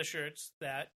the shirts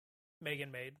that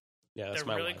Megan made. Yeah, that's They're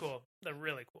my really wife. cool. They're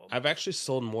really cool. I've actually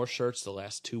sold more shirts the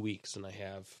last 2 weeks than I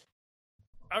have.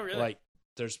 Oh, really?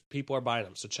 There's people are buying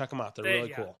them, so check them out. They're really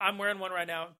cool. I'm wearing one right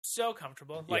now. So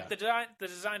comfortable. The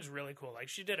design's really cool.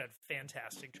 She did a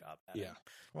fantastic job at it.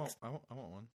 Well, I want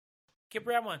one. Get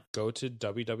Brad one. Go to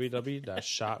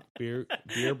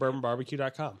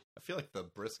www.shopbeerbourbonbbq.com. I feel like the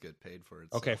brisket paid for it.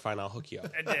 Okay, fine. I'll hook you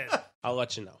up. It did. I'll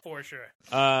let you know. For sure.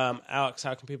 Alex,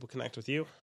 how can people connect with you?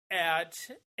 At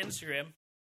Instagram,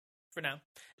 for now.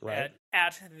 Right.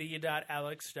 At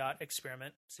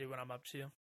the.alex.experiment. See what I'm up to.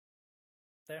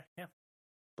 There, yeah.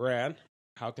 Brad,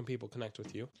 how can people connect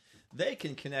with you? They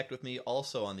can connect with me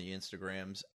also on the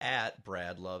Instagrams at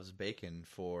Brad Loves Bacon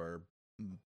for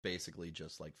basically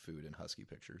just like food and husky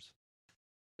pictures.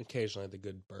 Occasionally the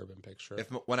good bourbon picture.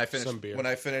 When I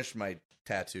finish my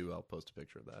tattoo, I'll post a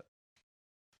picture of that.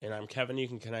 And I'm Kevin. You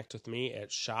can connect with me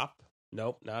at shop.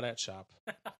 Nope, not at shop.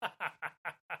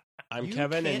 I'm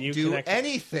Kevin, and you do connect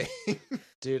anything.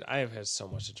 Dude, I have had so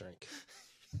much to drink.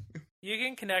 You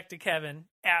can connect to Kevin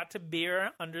at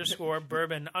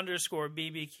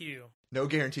beer_bourbon_BBQ. No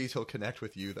guarantees he'll connect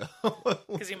with you, though.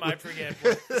 Because he might forget.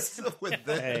 With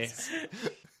this. Hey,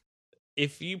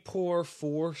 if you pour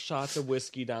 4 shots of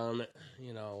whiskey down,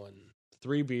 and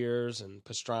 3 beers and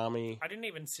pastrami. I didn't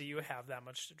even see you have that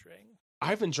much to drink.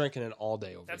 I've been drinking it all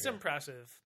day over That's here. impressive,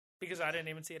 because I didn't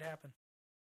even see it happen.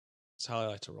 That's how I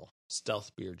like to roll.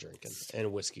 Stealth beer drinking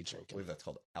and whiskey I drinking. believe that's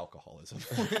called alcoholism.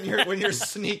 when you're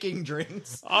sneaking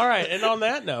drinks. All right, and on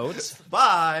that note,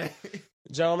 bye.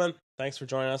 Gentlemen, thanks for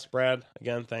joining us. Brad,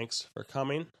 again, thanks for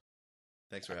coming.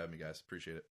 Thanks for having me, guys.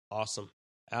 Appreciate it. Awesome.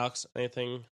 Alex,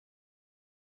 anything?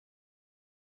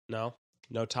 No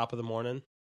top of the morning?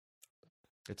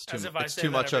 It's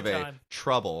too much of a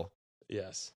trouble.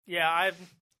 Yes. Yeah, I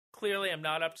clearly am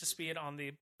not up to speed on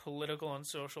the political and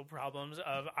social problems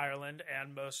of Ireland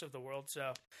and most of the world,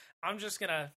 so I'm just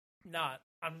gonna not.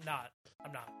 I'm not.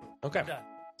 Okay. I'm done.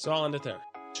 So I'll end it there.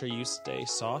 Make sure you stay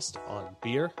sauced on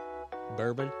beer,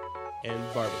 bourbon,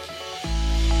 and barbecue.